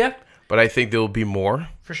 years. Yeah, But I think there will be more.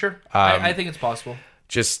 for sure. I think it's possible.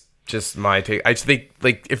 Just my take. I just think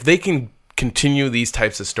like if they can continue these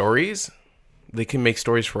types of stories, they can make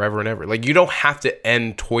stories forever and ever. Like you don't have to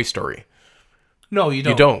end Toy Story. No, you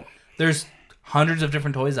don't. You don't. There's hundreds of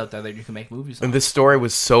different toys out there that you can make movies on. And this story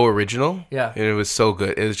was so original. Yeah. And it was so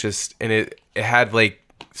good. It was just, and it had like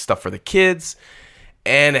stuff for the kids,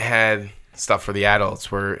 and it had stuff for the adults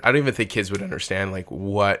where I don't even think kids would understand like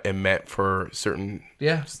what it meant for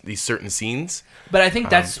these certain scenes. But I think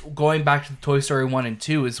that's going back to Toy Story 1 and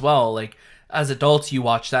 2 as well. Like, as adults, you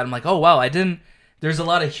watch that, I'm like, oh, wow, there's a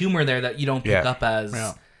lot of humor there that you don't pick up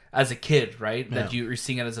as a kid, right? Yeah. That you're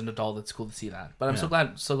seeing it as an adult. It's cool to see that. But I'm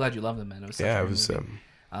so glad you love them, man. It was such a It great was,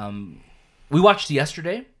 movie. We watched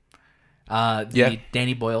yesterday, the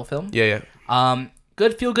Danny Boyle film. yeah.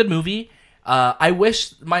 Good movie. I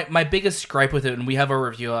wish my biggest gripe with it, and we have a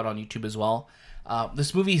review out on YouTube as well.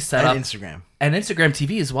 This movie set up Instagram. and Instagram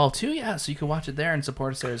TV as well too. Yeah, so you can watch it there and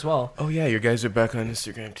support us there as well. Oh yeah, you guys are back on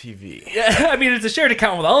Instagram TV. Yeah, I mean it's a shared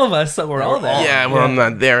account with all of us, so we're all there. Yeah, well, I'm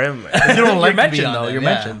not there, am I? You don't like You're to be mentioned on though. them, You're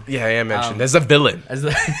yeah. mentioned Yeah, I am mentioned as a villain. as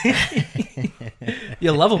the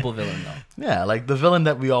you're a lovable villain though, Yeah, like the villain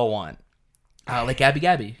that we all want. like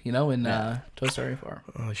Gabby, you know, in Toy Story 4.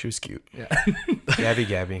 Oh, she was cute. Yeah.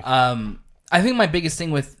 Gabby. I think my biggest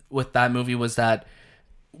thing with that movie was that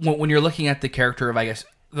when you're looking at the character of, I guess,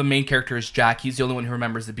 the main character is Jack. He's the only one who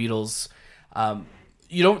remembers the Beatles.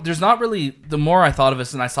 There's not really, the more I thought of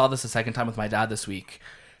this, and I saw this a second time with my dad this week,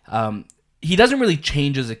 he doesn't really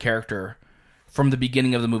change as a character from the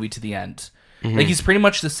beginning of the movie to the end. Mm-hmm. Like, he's pretty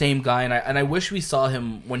much the same guy, and I wish we saw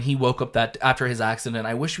him when he woke up after his accident.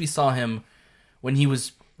 I wish we saw him when he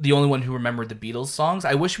was the only one who remembered the Beatles songs.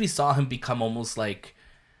 I wish we saw him become almost like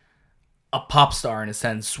a pop star in a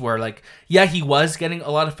sense, where like, yeah, he was getting a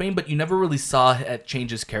lot of fame, but you never really saw it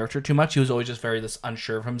change his character too much. He was always just very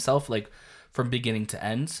unsure of himself, like from beginning to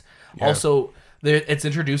end. Yeah. Also, it's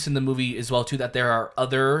introduced in the movie as well too that there are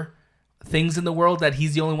other things in the world that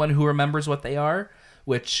he's the only one who remembers what they are,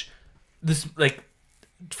 which this, like,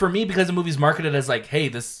 for me, because the movie's marketed as like, hey,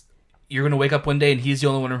 you're gonna wake up one day and he's the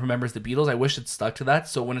only one who remembers the Beatles. I wish it stuck to that.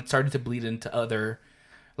 So when it started to bleed into other,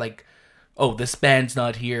 like, oh, this band's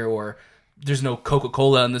not here, or there's no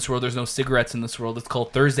Coca-Cola in this world, there's no cigarettes in this world, it's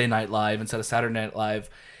called Thursday Night Live instead of Saturday Night Live.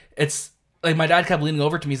 It's like my dad kept leaning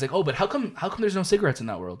over to me. He's like, oh, but how come there's no cigarettes in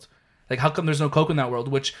that world? Like, how come there's no Coke in that world?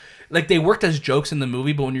 Which, like, they worked as jokes in the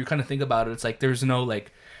movie, but when you kind of think about it, it's like there's no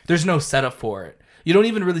setup for it. You don't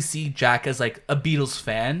even really see Jack as like a Beatles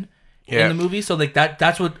fan in the movie. So like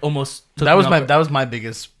that's what almost took That me was my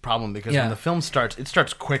biggest problem, because Yeah. when the film starts, it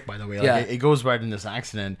starts quick, by the way. Like it goes right in this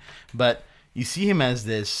accident, but you see him as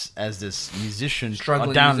this musician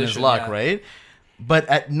Struggling down in his musician, luck, yeah. right? But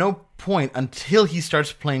at no point until he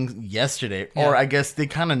starts playing Yesterday, or Yeah. I guess they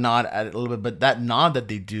kind of nod at it a little bit, but that nod that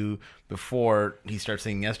they do before he starts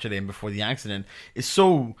singing Yesterday and before the accident is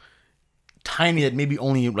so tiny that maybe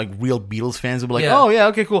only like real Beatles fans will be like, Yeah. oh yeah,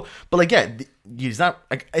 okay, cool. But like, yeah, he's not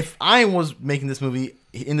like, if I was making this movie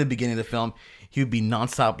in the beginning of the film, he would be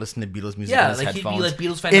nonstop listening to Beatles music Yeah, on his like, he'd be, headphones, like,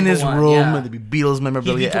 Beatles fan in number his one, room, yeah. and there'd be Beatles He'd be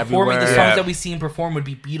memorabilia performing everywhere. the songs Yeah. that we see him perform would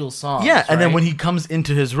be Beatles songs. Yeah, and then right? when he comes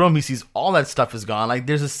into his room, he sees all that stuff is gone. Like,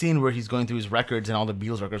 there's a scene where he's going through his records and all the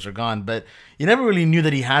Beatles records are gone, but you never really knew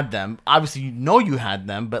that he had them. Obviously, you know you had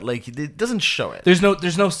them, but like, it doesn't show it. there's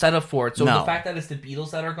no setup for it. So No. the fact that it's the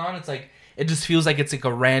Beatles that are gone, it's like it just feels like it's like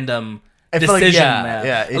a random I feel decision. like,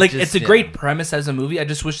 yeah, it like just- it's a yeah. great premise as a movie. I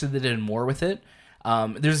just wish that they did more with it.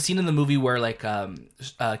 There's a scene in the movie where like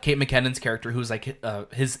Kate McKinnon's character, who's like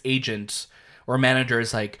his agent or manager,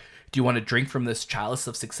 is like, "Do you want to drink from this chalice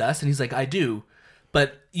of success?" And he's like, "I do,"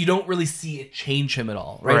 but you don't really see it change him at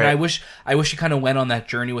all, right? Right. And I wish he kind of went on that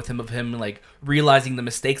journey with him of him like realizing the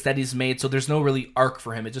mistakes that he's made. So there's no really arc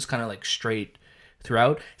for him. It just kind of like straight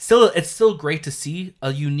throughout. It's still great to see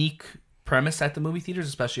a unique premise at the movie theaters,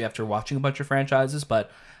 especially after watching a bunch of franchises, but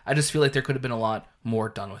I just feel like there could have been a lot more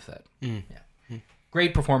done with it. Yeah.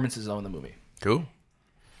 Great performances though in the movie. Cool.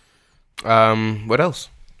 What else?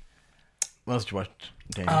 What else did you watch,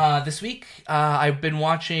 Daniel? This week, I've been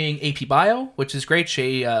watching AP Bio, which is great.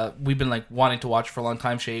 Shay, we've been like wanting to watch for a long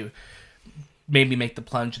time. Shay made me make the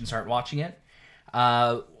plunge and start watching it.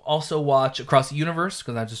 also watch Across the Universe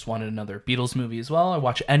because I just wanted another Beatles movie as well. I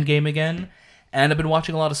watch Endgame again, and I've been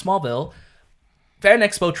watching a lot of Smallville. Fan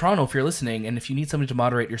Expo Toronto, if you're listening, and if you need somebody to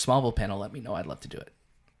moderate your Smallville panel, let me know. I'd love to do it.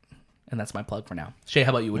 And that's my plug for now. Shay, how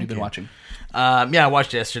about you? What have you been watching? Yeah, I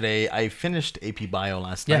watched it yesterday. I finished AP Bio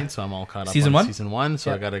last night, so I'm all caught up Season on one? Season 1,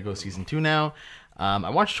 so I got to go Season 2 now. I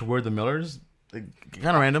watched We're the Millers.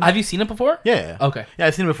 Kind of random. Have you seen it before? Yeah. Okay. Yeah,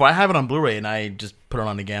 I've seen it before. I have it on Blu-ray, and I just put it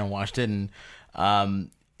on again and watched it, and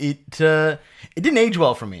it didn't age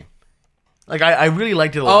well for me. Like, I really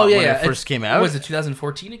liked it a lot when it first came out. Was it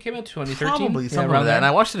 2014 it came out? 2013? Probably something like that. And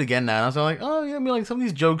I watched it again now, and I was like, oh, yeah, I mean, like, some of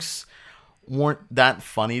these jokes weren't that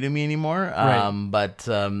funny to me anymore. Right. But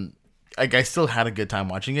like, I still had a good time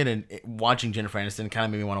watching it, and watching Jennifer Aniston kind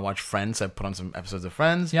of made me want to watch Friends. So I put on some episodes of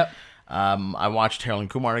Friends. Yep. I watched Harold and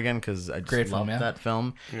Kumar again because I just loved that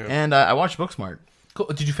film. Yeah. And I watched Booksmart. Cool.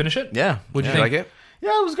 Did you finish it? Yeah. What'd you Did you think? like it?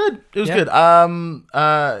 Yeah, it was good. It was good.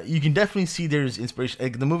 You can definitely see there's inspiration.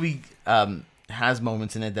 Like, the movie has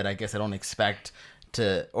moments in it that I guess I don't expect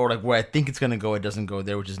to, or like where I think it's gonna go, it doesn't go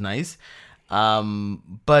there, which is nice.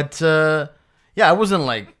 But yeah, I wasn't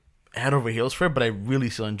like head over heels for it, but I really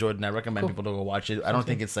still enjoyed it, and I recommend people to go watch it. I don't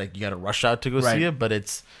think it's like you got to rush out to go see it, but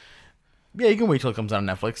it's you can wait till it comes out on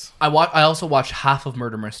Netflix. I also watched half of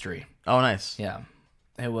Murder Mystery. Oh, nice. Yeah,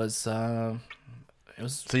 it was. So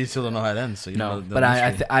you still don't know how it ends. So you No, know the but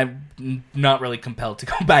mystery. I'm not really compelled to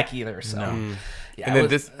go back either. So, yeah. And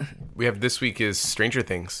then we have this week is Stranger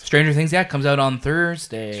Things. Stranger Things, yeah, comes out on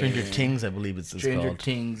Thursday. Stranger Things, I believe it's Stranger called.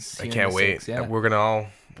 Things. I can't wait. Yeah. We're gonna all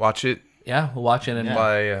watch it Yeah, we'll watch it. And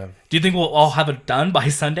by. do you think we'll all have it done by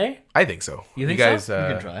Sunday? I think so. You think guys, so?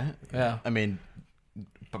 You can try it. Yeah. I mean,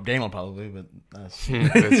 Daniel probably, but that's...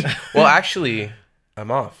 well, actually,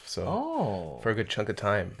 I'm off. So Oh. for a good chunk of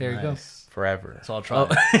time, There you go. forever. So I'll try.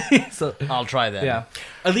 So I'll try that. yeah,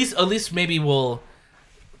 at least maybe we'll,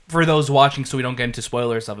 for those watching, so we don't get into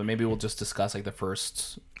spoilers of it. Maybe we'll just discuss like the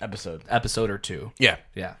first Episode or two. Yeah.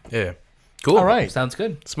 Yeah, Yeah. Cool. All right. sounds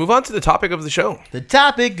good. Let's move on to the topic of the show. The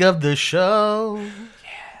topic of the show.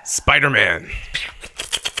 Spider-Man.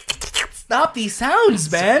 Stop these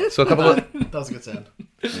sounds, man. So a couple of That was a good sound.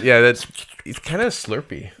 it's kind of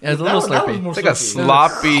slurpy. Yeah, it's a little slurpy. It's like a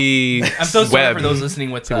sloppy I'm so sorry web. for those listening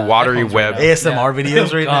with watery headphones web. right now. ASMR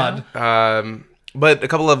videos right God. now. But a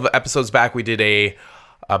couple of episodes back, we did a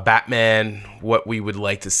Batman, what we would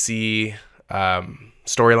like to see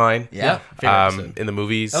storyline. Yeah. Favorite episode. In the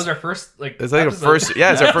movies. That was our first It's like episode. our first.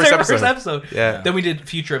 Yeah, it's our That was first episode. episode. Yeah. Then we did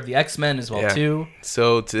Future of the X-Men as well Yeah. too.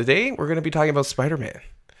 So today we're gonna be talking about Spider-Man.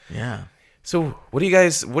 Yeah. So what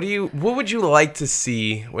would you like to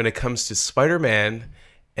see when it comes to Spider-Man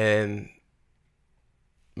and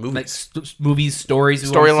movies? Like movies, stories, we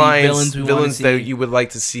wanna see, Storylines, we wanna villains see. that you would like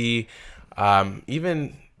to see,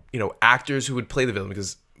 even actors who would play the villain,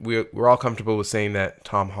 because we're all comfortable with saying that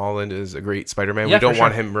Tom Holland is a great Spider-Man. Yeah, we don't for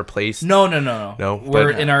want sure. him replaced. No.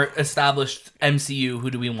 We're but- in our established MCU. Who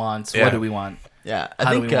do we want? Yeah. What do we want? Yeah.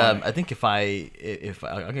 How do we want it? I think if I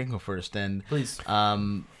can go first, then Please.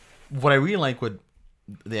 what I really like what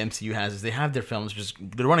the MCU has is they have their films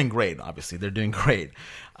they're running great. Obviously, they're doing great,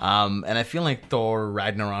 and I feel like Thor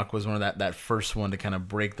Ragnarok was one of that first one to kind of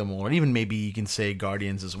break the mold. And even maybe you can say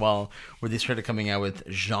Guardians as well, where they started coming out with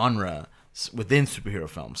genre within superhero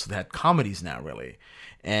films. So they had comedies now, really.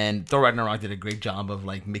 And Thor Ragnarok did a great job of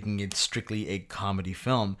like making it strictly a comedy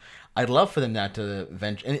film. I'd love for them not to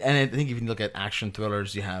venture, and I think if you look at action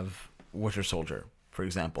thrillers, you have Winter Soldier, for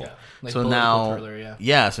example. Yeah, like so political now,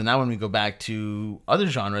 thriller, so now when we go back to other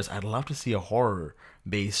genres, I'd love to see a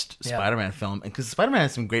horror-based Spider-Man film, and because Spider-Man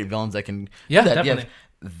has some great villains that can Yeah, do that. You definitely.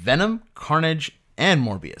 have Venom, Carnage, and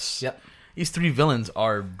Morbius. Yep. These three villains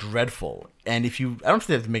are dreadful, and I don't think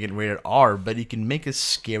they have to make it rated R, but you can make a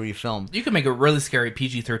scary film. You could make a really scary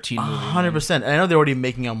PG-13 movie. 100%. And I know they're already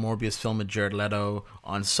making a Morbius film with Jared Leto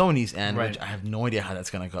on Sony's end, Right. which I have no idea how that's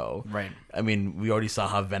going to go. Right. I mean, we already saw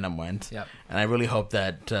how Venom went. Yep. And I really hope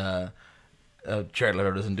that Jared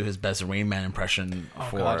Leto doesn't do his best Rain Man impression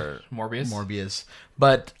for God. Morbius?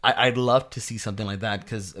 But I'd love to see something like that,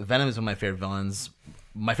 because Venom is one of my favorite villains.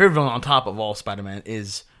 My favorite villain on top of all Spider-Man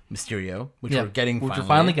is Mysterio, which Yeah, we're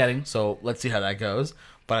finally getting. So let's see how that goes.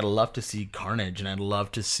 But I'd love to see Carnage, and I'd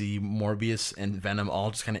love to see Morbius and Venom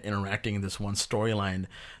all just kind of interacting in this one storyline,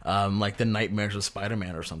 like the Nightmares of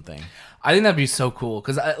Spider-Man or something. I think that'd be so cool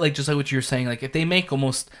because, just like what you're saying, like if they make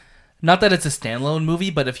almost, not that it's a standalone movie,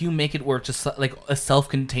 but if you make it where it's just like a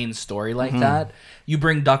self-contained story like that, you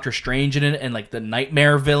bring Doctor Strange in it and like the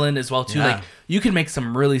Nightmare villain as well too. Yeah. Like you can make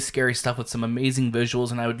some really scary stuff with some amazing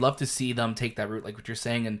visuals, and I would love to see them take that route, like what you're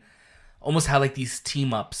saying, and almost had like these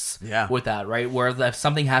team ups Yeah. with that, right? Where if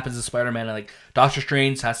something happens to Spider-Man and like Doctor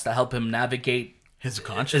Strange has to help him navigate His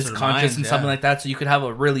conscious, his or conscious mind, and something like that. So you could have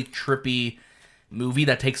a really trippy movie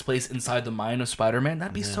that takes place inside the mind of Spider-Man.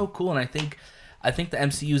 That'd be so cool. And I think the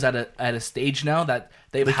MCU's at a stage now that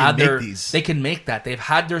they've They had can make their these. they can make that. They've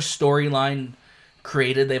had their storyline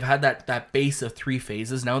created. They've had that base of 3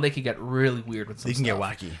 phases. Now they can get really weird with some They can get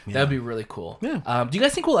stuff. wacky. Yeah. That'd be really cool. Yeah. Do you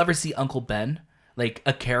guys think we'll ever see Uncle Ben? Like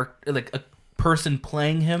a character, like a person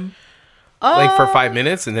playing him? Like for 5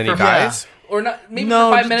 minutes and then he dies. Or not, maybe No,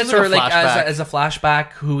 for 5 just minutes, like a or like flashback. as a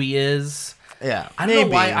flashback, who he is. Yeah. I don't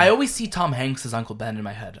know why. I always see Tom Hanks as Uncle Ben in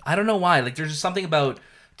my head. I don't know why. Like, there's just something about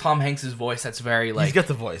Tom Hanks' voice that's very like. He's got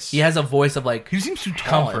the voice. He has a voice of like. He seems too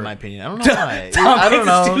tall, Comfort. in my opinion. I don't know why. Tom I don't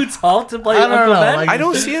Hanks know. is too tall to play I don't Uncle know, Ben. like- I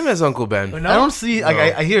don't see him as Uncle Ben. No? I don't see. Like, No.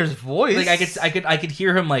 I hear his voice. Like I could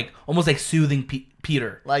hear him like almost like soothing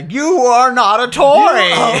Peter. Like, you are not a toy.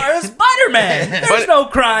 Oh, Spider-Man. There's But no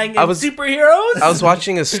crying in superheroes. I was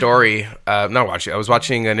watching a story. Not watching. I was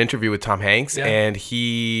watching an interview with Tom Hanks, Yeah. and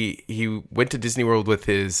he went to Disney World with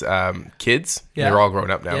his kids. Yeah. They're all grown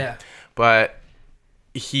up now. Yeah. But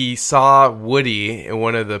he saw Woody in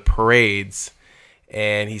one of the parades,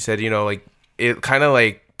 and he said, like it kind of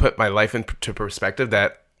like put my life into perspective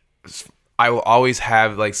that I will always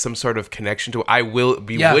have like some sort of connection to. I will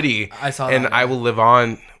be Yeah, Woody, I saw and that, I yeah. will live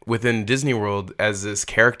on within Disney World as this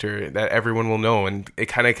character that everyone will know, and it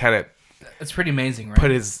kind of It's pretty amazing, right?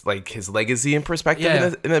 put his legacy in perspective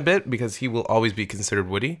Yeah. in a bit, because he will always be considered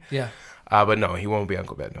Woody. Yeah. But no, he won't be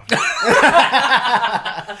Uncle Ben. No.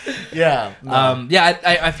 Yeah. Yeah.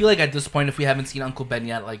 I feel like at this point, if we haven't seen Uncle Ben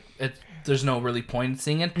yet, like there's no really point in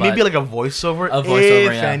seeing it. But, Maybe like a voiceover. A voiceover,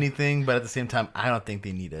 if yeah. anything. But at the same time, I don't think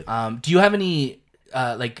they need it. do you have any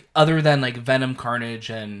like other than like Venom, Carnage,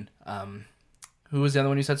 and who was the other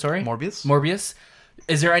one you said? Sorry, Morbius?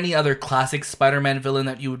 Is there any other classic Spider-Man villain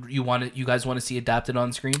that you guys want to see adapted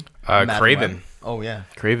on screen? Madam Craven. Web. Oh yeah.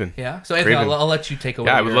 Craven. Yeah. So Anthony, Kraven. I'll let you take away.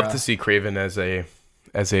 Yeah, I would your, love to see Craven as a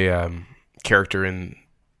character in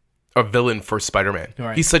a villain for Spider-Man.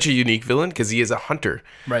 Right. He's such a unique villain because he is a hunter,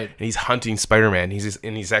 Right. and he's hunting Spider-Man.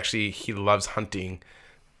 He loves hunting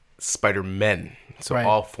Spider-Men. So Right.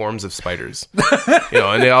 all forms of spiders,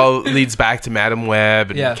 and it all leads back to Madam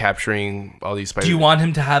Web and Yeah. capturing all these spiders. Do you want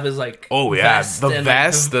him to have his like? Oh yeah, vest the and,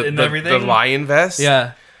 vest, like, and the everything? lion vest.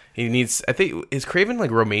 Yeah. He needs. I think is Craven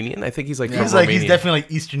like Romanian? I think he's like from He's like Romania. he's definitely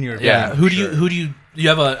like Eastern European. Yeah. Yeah, Who for do you sure. who do you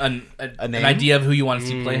have an name? idea of who you want to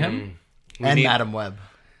see play him? We And need Madam Web.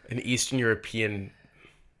 an Eastern European.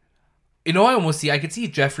 I could see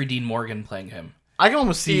Jeffrey Dean Morgan playing him. I can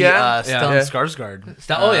almost see Yeah. Stellan Yeah. Skarsgård.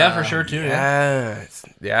 Oh yeah, for sure too. Yeah.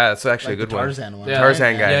 Yeah, it's actually Like a good the one. Tarzan one. Yeah.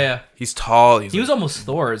 Tarzan guy. Yeah. He's tall. He was almost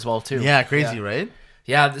Thor as well too. Yeah, crazy, right?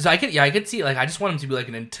 Yeah, so I could see like I just want him to be like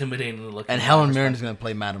an intimidating looking. And Helen Mirren's gonna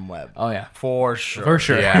play Madam Web. Oh yeah, For sure. for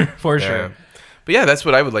sure, Yeah, for yeah. sure. But yeah, that's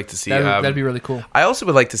what I would like to see. That'd be really cool. I also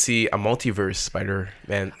would like to see a multiverse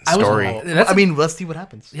Spider-Man I was- story. That's- I mean, let's see what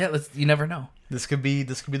happens. Yeah, you never know. This could be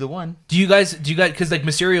the one. Do you guys because like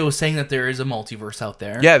Mysterio was saying that there is a multiverse out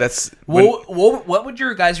there. Yeah, that's when- What would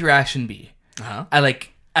your guys' reaction be? Uh-huh.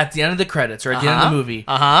 At the end of the credits or at the end of the movie,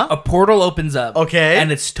 Uh-huh. a portal opens up. Okay.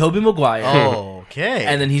 and it's Tobey Maguire. Okay.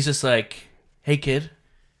 And then he's just like, "Hey kid,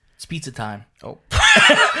 it's pizza time." oh.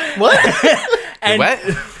 What? And what?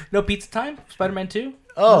 no pizza time. Spider-Man 2.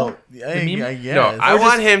 Oh, meme? I guess. No, I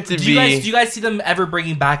want him to Do be. you guys see them ever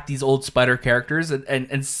bringing back these old Spider characters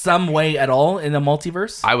in some way at all in the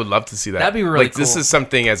multiverse? I would love to see that. That'd be really like, This cool. is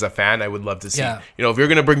something as a fan I would love to see. Yeah. If you're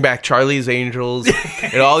gonna bring back Charlie's Angels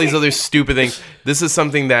and all these other stupid things, this is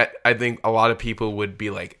something that I think a lot of people would be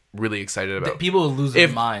like really excited about. People will lose their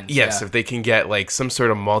minds. Yes, yeah. if they can get like some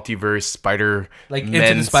sort of multiverse Spider, Like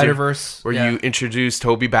Into the Spider-Verse, where yeah. you introduce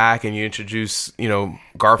Toby back and you introduce Pretty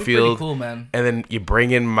Garfield, cool, man. and then you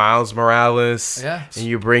bring in Miles Morales, Yeah. and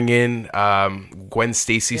you bring in Gwen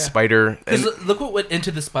Stacy Spider. And, Because look what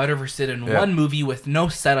Into the Spider-Verse did in one movie with no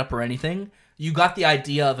setup or anything. You got the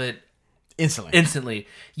idea of it instantly.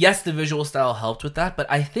 Yes, the visual style helped with that, but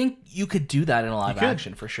I think you could do that in a live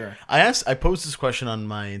action for sure. I posed this question on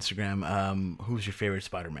my Instagram. Who's your favorite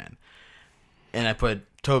Spider-Man? And I put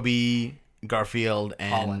Toby, Garfield,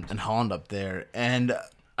 and Holland up there. And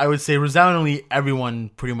I would say resoundingly, everyone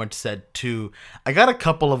pretty much said two. I got a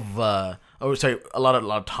couple of a lot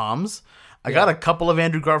of Toms. I got a couple of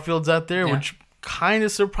Andrew Garfields out there, which kind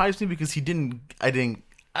of surprised me because he didn't.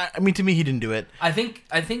 I mean, to me, he didn't do it. I think.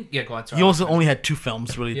 Yeah, go on. Sorry. He also only had 2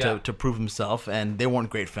 films really Yeah. to prove himself, and they weren't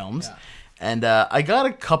great films. Yeah. And I got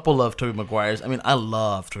a couple of Tobey Maguire's. I mean, I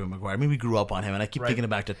love Tobey Maguire. I mean, we grew up on him, and I keep thinking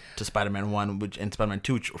back to Spider-Man 1 and Spider-Man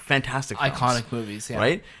 2, which were fantastic films. Iconic movies, yeah.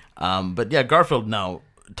 Right? But yeah, Garfield, no.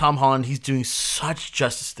 Tom Holland, he's doing such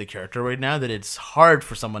justice to the character right now that it's hard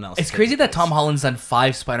for someone else. It's crazy that Tom Holland's done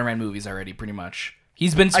 5 Spider-Man movies already, pretty much.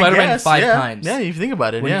 He's been Spider-Man 5 times. Yeah, if you think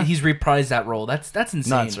about it, When he's reprised that role. That's insane.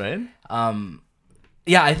 nuts, right?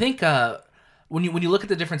 Yeah, I think when you look at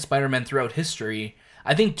the different Spider-Men throughout history,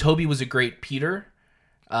 I think Tobey was a great Peter,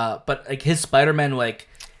 but like his Spider-Man, like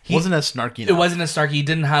he Wasn't as snarky enough. It wasn't as snarky. He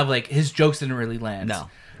didn't have like his jokes didn't really land.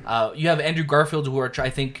 No. You have Andrew Garfield, who I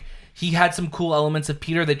think he had some cool elements of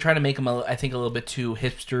Peter. They try to make him, I think, a little bit too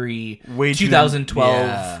hipstery. Way too- 2012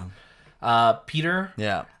 yeah. Peter.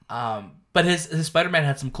 Yeah. But his Spider-Man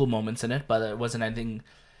had some cool moments in it, but it wasn't anything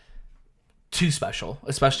too special,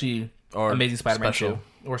 especially Or Amazing Spider-Man special.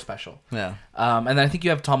 2 or special. Yeah. And then I think you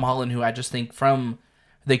have Tom Holland, who I just think from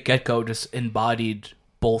the get-go just embodied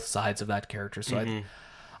both sides of that character. So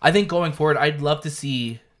I think going forward, I'd love to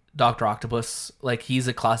see Dr. Octopus. Like, he's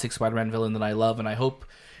a classic Spider-Man villain that I love, and I hope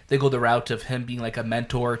they go the route of him being like a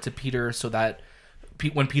mentor to Peter, so that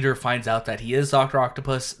when Peter finds out that he is Dr.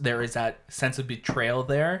 Octopus, there is that sense of betrayal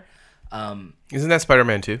there. Isn't that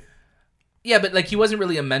Spider-Man 2? Yeah, but like he wasn't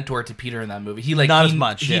really a mentor to Peter in that movie. He Not as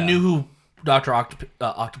much, He yeah. knew who Dr.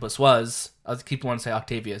 Octopus was. I keep wanting to say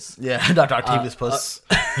Octavius. Yeah, Dr. Octavius Puss.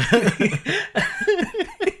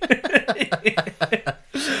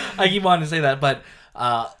 I keep wanting to say that, but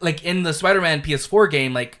like in the Spider-Man PS4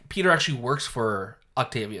 game, like Peter actually works for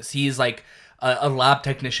Octavius. He's like a lab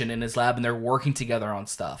technician in his lab, and they're working together on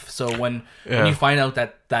stuff. So when you find out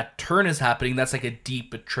that turn is happening, that's like a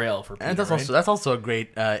deep betrayal for Peter. And that's also a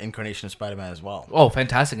great incarnation of Spider-Man as well. oh,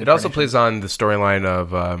 fantastic! It also plays on the storyline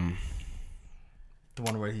of The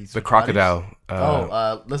one where he's the crocodile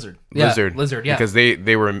Lizard. lizard. Yeah. Because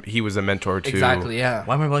he was a mentor to exactly. Yeah.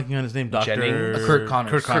 Why am I blanking on his name? Dr. Jennings? Kurt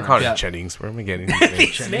Connors. Kirk Connors. Yeah. Jennings. Where am I getting his name?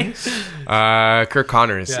 These names. Kirk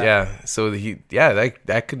Connors. Yeah. Yeah. So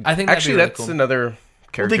that could. I think that'd be actually really that's cool. another Well,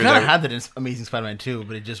 character. they kind of that- had that in Amazing Spider-Man 2,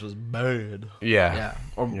 but it just was bad. Yeah. Yeah.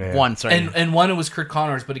 Or Yeah. one, sorry. And one, it was Kurt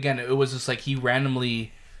Connors, but again, it was just like he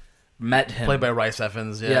randomly met him. Played by Rice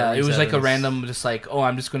Evans. Yeah, Reese it was like a Evans. random, just like, oh,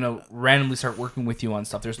 I'm just gonna randomly start working with you on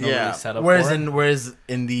stuff. There's no really setup. Whereas for it. whereas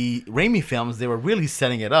in the Raimi films, they were really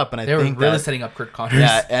setting it up, and They were think really that, setting up Kurt Connors.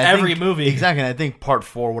 yeah, and I every think- movie. exactly. And I think Part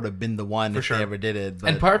 4 would have been the one if sure. they ever did it. But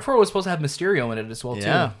And Part 4 was supposed to have Mysterio in it as well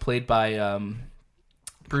Yeah. too, played by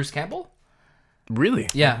Bruce Campbell. Really?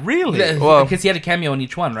 Yeah, Really? Well- because he had a cameo in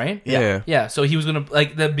each one, right? Yeah. Yeah, so he was gonna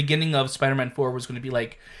like the beginning of Spider-Man 4 was gonna be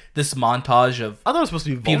like this montage of I thought it was supposed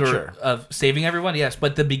to be Peter Vulture. of saving everyone. Yes,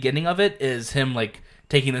 but the beginning of it is him like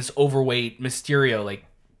taking this overweight Mysterio, like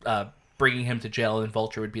bringing him to jail, and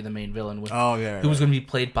Vulture would be the main villain. With, Oh, yeah, who was going to be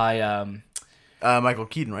played by Michael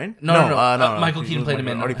Keaton, right? no. He Michael Keaton was played him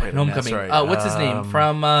in already played him, yeah, Homecoming. sorry. What's his name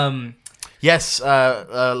from? Yes,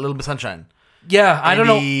 Little Miss Sunshine. Yeah, I don't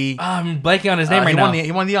know. Andy- I'm blanking on his name right now.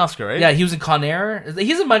 He won the Oscar, right? Yeah, he was in Con Air.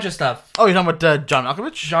 He's in a bunch of stuff. Oh, you're talking about John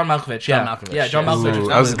Malkovich? John Malkovich. Yeah, John Malkovich, yeah, John yes. Malkovich. Ooh, was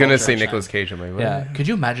I was definitely gonna Vulture. say Nicolas Cage. I'm like, what? Yeah, could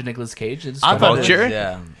you imagine Nicolas Cage? It's I thought Vulture?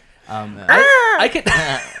 Yeah. I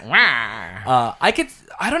could.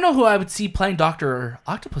 I don't know who I would see playing Dr.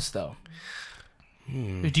 Octopus though. Do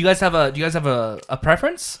you guys have a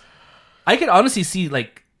preference? I could honestly see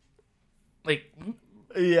like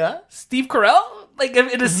Yeah. Steve Carell like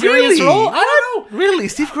in a serious Really? role. I don't know. Really?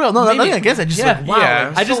 Steve Carell? No, Maybe. nothing against it. Just Yeah. like, wow. Yeah.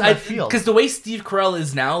 like, I just so left field. because the way Steve Carell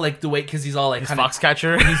is now, like the way because he's all like He's kind of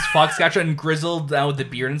Foxcatcher. he's Foxcatcher and grizzled now with the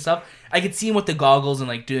beard and stuff. I could see him with the goggles and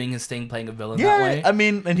like doing his thing, playing a villain that Yeah, way. I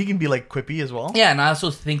mean, and he can be like quippy as well. Yeah, and I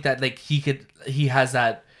also think that like he has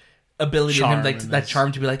that ability in him, Charm like and that this-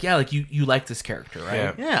 charm to be like, yeah, like you like this character, right?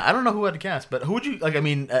 Yeah. Yeah, I don't know who I'd cast, but who would you like? I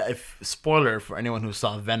mean, if spoiler for anyone who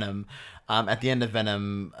saw Venom, at the end of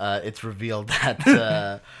Venom, it's revealed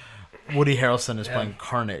that Woody Harrelson is playing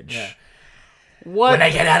Carnage. Yeah. What? When I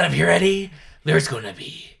get out of here, Eddie, there's gonna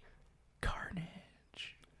be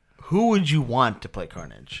carnage. Who would you want to play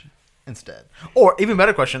Carnage instead? Or even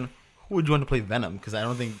better question, who would you want to play Venom? Because I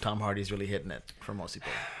don't think Tom Hardy's really hitting it for most people.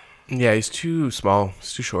 Yeah, he's too small.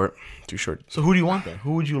 He's too short. Too short. So who do you want then?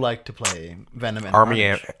 Who would you like to play Venom and Army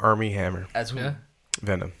Carnage? Hammer. As who? Yeah.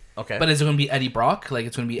 Venom. Okay. But is it gonna be Eddie Brock? Like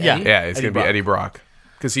it's gonna be Yeah. Eddie? Yeah, it's Eddie gonna Brock. be Eddie Brock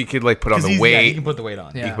because he could like put on 'Cause the he's- weight. yeah, he can put the weight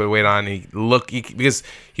on. Yeah. He put weight on. Because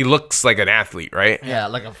he looks like an athlete, right? Yeah,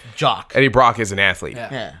 like a jock. Eddie Brock is an athlete. Yeah.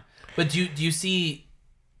 Yeah. But do you see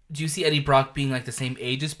Eddie Brock being like the same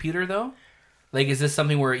age as Peter though? Like, is this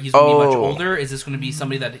something where he's gonna be much Oh. older? Is this gonna be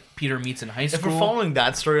somebody that Peter meets in high If school? we're following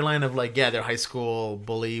that storyline of like, yeah, they're high school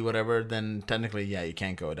bully, whatever, then technically, yeah, you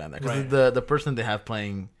can't go down there because Right. the person they have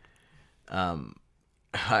playing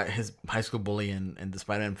his high school bully in the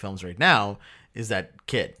Spider-Man films right now is that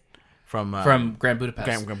kid from Grand Budapest.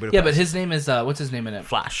 Grand Budapest. Yeah, but his name is what's his name in it?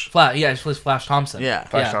 Flash. Yeah, he plays Flash Thompson. Yeah.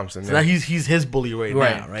 Flash Thompson. So yeah. now he's his bully right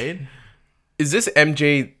now, right? Is this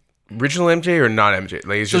MJ original MJ or not MJ?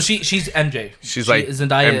 Like, it's So just, she's MJ. She's like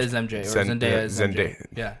Zendaya is MJ or Zen- Zendaya is MJ. Zendaya.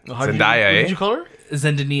 Yeah. How did Zendaya, What eh? did you call her?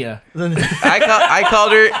 Zendania. I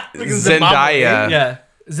called her Zendaya. Yeah.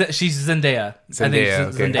 She's Zendaya.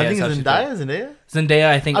 Zendaya, okay. I think is how it's she's called. Zendaya. Zendaya,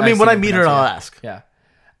 I think. I mean, I've when seen I it meet her, I'll pronounced, ask. Yeah.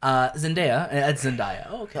 Zendaya. It's Zendaya.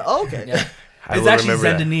 Oh, okay. Oh, okay. Yeah. I It's will actually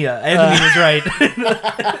remember that. Zendania. Anthony was right.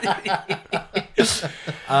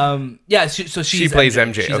 Yeah, so She plays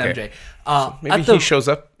MJ, She's okay. MJ. Maybe at the, he shows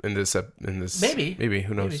up in this. Maybe.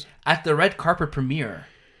 Who knows? At the red carpet premiere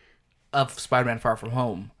of Spider-Man Far From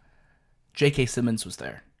Home, J.K. Simmons was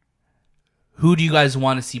there. Who do you guys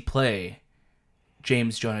want to see play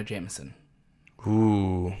James Jonah Jameson?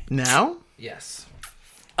 Ooh. Now? Yes.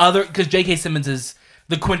 Because J.K. Simmons is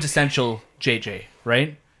the quintessential JJ,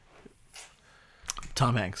 right?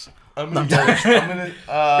 Tom Hanks. I'm gonna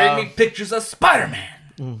Bring me pictures of Spider-Man.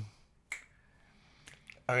 I'm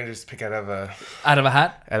gonna just pick out of a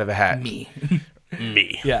hat. Me.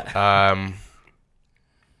 Yeah.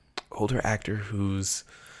 Older actor who's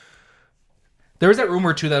There was that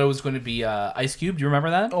rumor too that it was going to be Ice Cube. Do you remember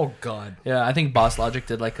that? Oh God. Yeah, I think Boss Logic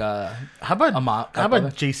did like a. How about mock how up of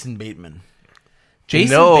about it. Jason Bateman?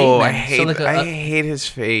 Jason no, Bateman. I hate I I hate his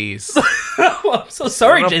face. I'm so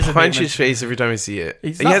sorry, I Jason punch Bateman. his face every time I see it.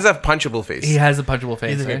 He's He not- has a punchable face. He has a punchable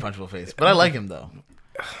face. He's a very right? punchable face, but I like him though.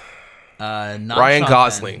 Not Ryan Sean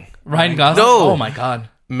Gosling, Penn. Ryan Gosling. No. Oh my God.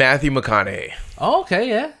 Matthew McConaughey, Oh,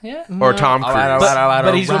 okay. Yeah. or Tom Cruise. all right.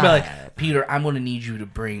 But he's gonna be alright. like, Peter, I'm gonna need you to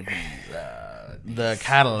bring The these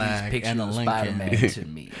Cadillac pictures and the of Lincoln. Spider-Man to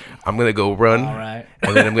me. I'm gonna go run, All right.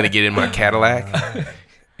 and then I'm gonna get in my Cadillac.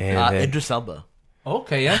 And then Idris Elba.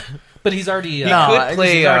 Okay, yeah. But he's already. No, could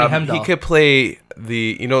play. he's already He Hemdahl. could play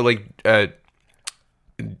the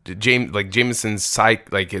Jameson's side,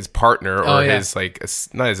 like his partner or Oh, yeah. his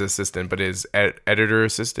not his assistant, but his editor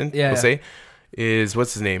assistant. Yeah, we'll yeah. say is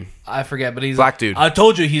what's his name? I forget, but he's Black dude. I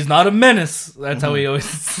told you he's not a menace. That's how he always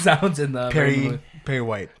sounds in the Perry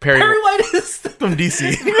White Perry. Perry White is from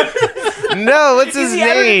DC. No, what's his the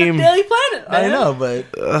editor of name? Daily Planet. I Man. know, but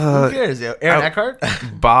who cares? Yo? Aaron Eckhart?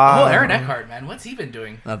 Bob. Oh, Aaron Eckhart, man, what's he been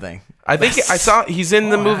doing? Nothing. I think I saw he's in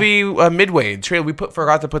the movie Midway trailer. We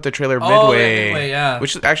forgot to put the trailer Oh, Midway, yeah, Midway, yeah.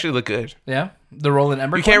 which actually looked good. Yeah, the Roland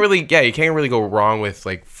Emmerich. You can't one? really go wrong with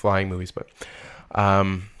like flying movies, but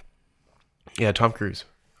yeah, Tom Cruise,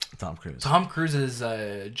 Tom Cruise. Tom Cruise is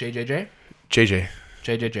JJJ. JJ,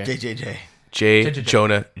 JJJ. JJJ. J. JJ.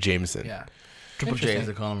 Jonah Jameson. Yeah. Triple J as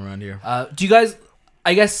they call him around here. Do you guys?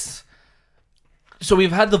 I guess. So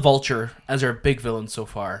we've had the Vulture as our big villain so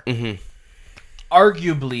far. Mm-hmm.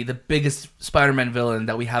 Arguably the biggest Spider-Man villain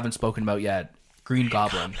that we haven't spoken about yet, Green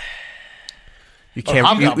Goblin. You can't.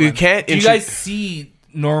 Hobgoblin. You can't. Do you guys see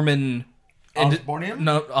Norman Osbornium?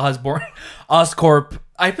 No, Osborn. Oscorp.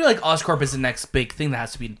 I feel like Oscorp is the next big thing that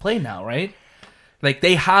has to be in play now, right? Like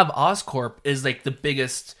they have Oscorp is like the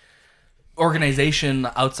biggest organization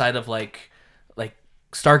outside of like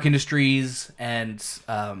Stark Industries and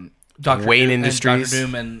Dr. Wayne Doom Industries. and Dr.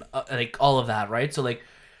 Doom and like all of that, right? So like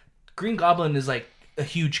Green Goblin is like a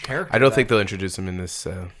huge character. I don't that- think they'll introduce him in this.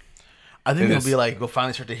 I think It it'll is. be like we'll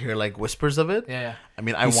finally start to hear like whispers of it. Yeah. I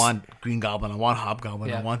mean, I want Green Goblin. I want Hobgoblin.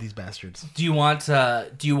 Yeah. I want these bastards. Do you want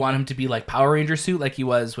him to be like Power Ranger suit like he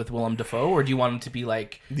was with Willem Dafoe, or do you want him to be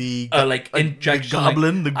like The injection? the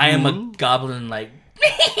goblin. Like, The I am a ghoul. goblin. Like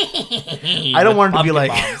I don't want him to be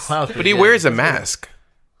like. But he wears a mask.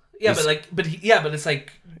 Yeah, but it's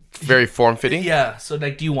like Very form fitting. yeah. So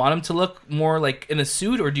like, do you want him to look more like in a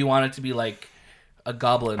suit, or do you want it to be like a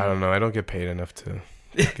goblin? I don't know. I don't get paid enough to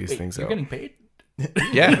get these Wait, things you're out. getting paid.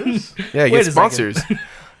 Yeah, yeah. Wait Get a second. sponsors.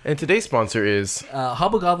 And today's sponsor is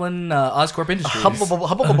Hobgoblin Oscorp Industries.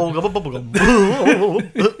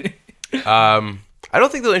 I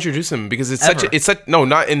don't think they'll introduce him because it's Ever. such no,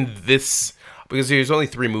 not in this, because there's only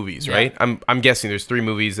 3 movies, Yeah. right? I'm guessing there's 3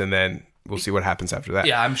 movies and then we'll see what happens after that.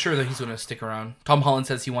 Yeah, I'm sure that he's going to stick around. Tom Holland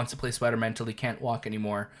says he wants to play Spider-Man till he can't walk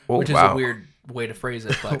anymore, Oh, which is wow. a weird way to phrase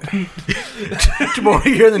it. But Tomorrow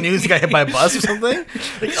you hear in the news he got hit by a bus or something.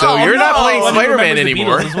 Like, So you're not playing Well, he Spider-Man remembers the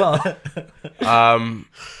anymore. Beatles as well.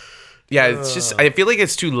 Yeah, it's just I feel like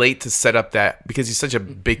it's too late to set up that because he's such a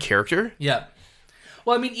big character. Yeah.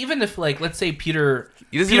 Well, I mean, even if like let's say Peter's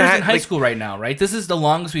doesn't in have- high like- school right now, right? This is the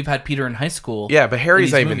longest we've had Peter in high school. Yeah, but Harry's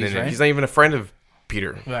these not even movies, in it. right? He's not even a friend of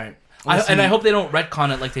Peter. Right. I hope they don't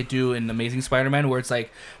retcon it like they do in Amazing Spider-Man, where it's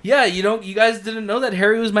like, yeah, you guys didn't know that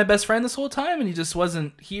Harry was my best friend this whole time, and he just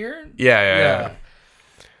wasn't here. Yeah.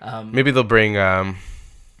 Maybe they'll bring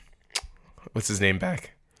what's his name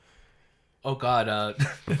back? Oh God,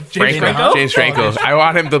 James Franco. Franco. James Franco. I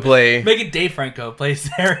want him to play. Make it Dave Franco play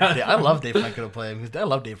Sarah. Yeah, I love Dave Franco to play him. I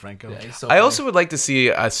love Dave Franco. Yeah, he's so I funny. also would like to see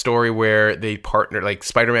a story where they partner, like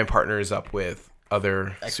Spider-Man partners up with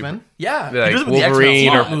other X-Men? yeah, like does it with the X-Men Wolverine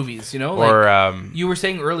a lot. Swamp movies, you know, or like, you were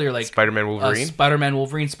saying earlier, like Spider-Man Wolverine. Spider-Man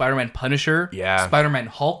Wolverine, Spider-Man Punisher, Yeah. Spider-Man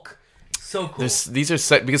Hulk. So cool. These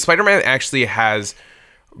are because Spider-Man actually has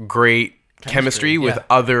great chemistry with yeah.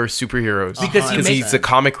 other superheroes Because he makes- he's the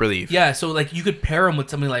comic relief. Yeah, so like you could pair him with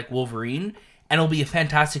somebody like Wolverine, and it'll be a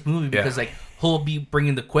fantastic movie because like he'll be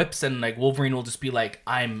bringing the quips, and like Wolverine will just be like,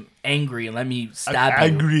 "I'm angry and let me stab I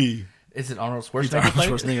you." agree. Is it Arnold Arnold Schwarzenegger?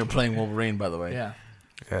 playing? Schwarzenegger playing Wolverine, by the way. Yeah.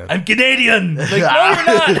 Yeah. I'm Canadian. Like, no, you're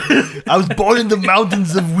not. I was born in the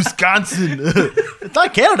mountains of Wisconsin. It's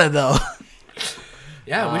not Canada, though.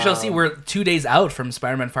 Yeah, we shall see. We're 2 days out from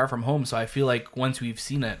Spider-Man: Far From Home, so I feel like once we've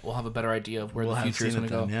seen it, we'll have a better idea of where the future is going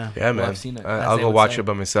to go. Yeah. Yeah, Well, man. I've seen it, I'll as they go would watch say. it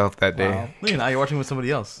by myself that day. Wow. Look, now you're watching with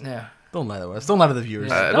somebody else. Yeah. Don't lie to us. Don't lie to the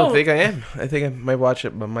viewers. I No. don't think I am. I think I might watch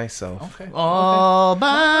it by myself. Okay. All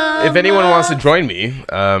by If anyone wants to join me,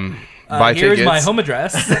 buy Here's tickets my home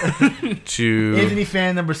address. to. Anthony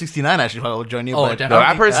fan number 69 actually probably will join you. Oh, but definitely. No,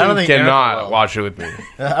 that I person don't think Erica cannot will. watch it with me.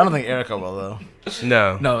 I don't think Erica will, though.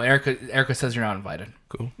 No. No, Erica says you're not invited.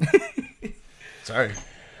 Cool. Sorry.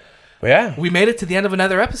 Well, yeah. We made it to the end of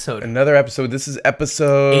another episode. Another episode. This is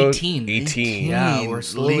episode 18. 18. Yeah, we're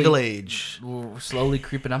slowly- legal age. We're slowly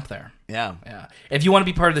creeping up there. Yeah. Yeah. If you want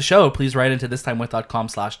to be part of the show, please write into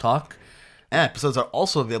thistimewith.com/talk. And episodes are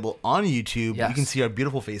also available on YouTube. Yes. You can see our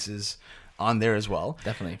beautiful faces on there as well.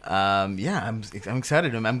 Definitely. Yeah, I'm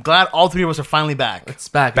excited. I'm glad all three of us are finally back. It's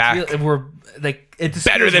back. Back. We're like it just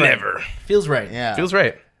Better feels than right. ever. Feels right. Yeah, Feels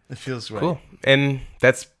right. it feels right. Cool. And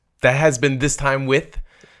that has been This Time With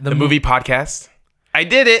the mo- Movie Podcast. I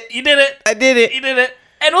did it. You did it. I did it. You did it.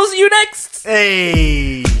 And we'll see you next.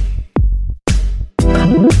 Hey.